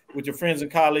podcast with your friends and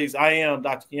colleagues. I am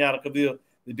Dr. Kenyatta Cavil,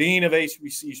 the Dean of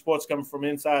HBCU Sports, coming from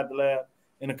inside the lab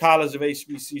in the College of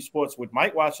HBCU Sports with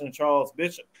Mike Washington and Charles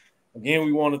Bishop. Again,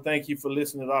 we want to thank you for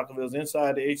listening to Dr. Cavill's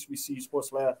Inside the HBCU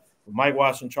Sports Lab with Mike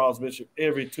Washington and Charles Bishop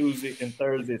every Tuesday and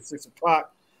Thursday at 6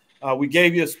 o'clock. We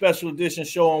gave you a special edition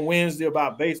show on Wednesday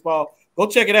about baseball. Go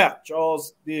check it out.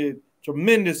 Charles did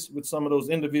tremendous with some of those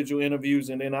individual interviews,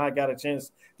 and then I got a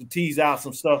chance to tease out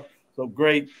some stuff. So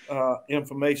great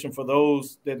information for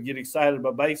those that get excited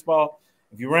about baseball.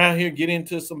 If you're around here, get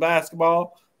into some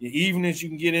basketball. Your evenings, you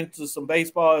can get into some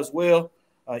baseball as well.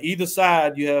 Either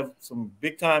side, you have some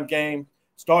big-time games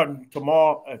starting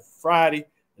tomorrow at Friday,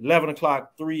 11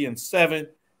 o'clock, 3 and 7.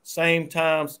 Same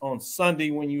times on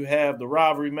Sunday when you have the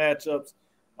rivalry matchups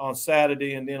on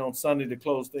Saturday, and then on Sunday to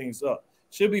close things up.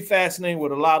 Should be fascinating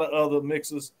with a lot of other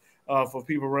mixes for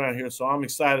people around here, so I'm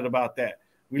excited about that.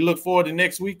 We look forward to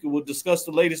next week. We'll discuss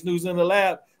the latest news in the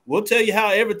lab. We'll tell you how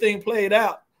everything played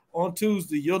out on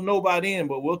Tuesday. You'll know by then,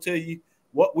 but we'll tell you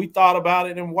what we thought about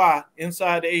it and why.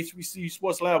 Inside the HBCU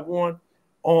Sports Lab 1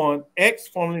 on X,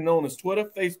 formerly known as Twitter,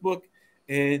 Facebook,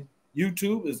 and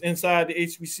YouTube is Inside the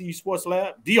HBCU Sports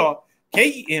Lab.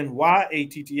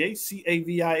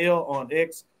 DRKENYATTACAVIL on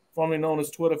X, formerly known as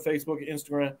Twitter, Facebook, and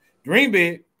Instagram. Dream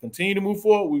big. Continue to move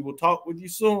forward. We will talk with you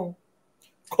soon.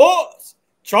 Of course,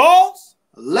 Charles.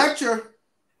 Lecture.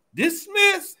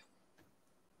 Dismissed.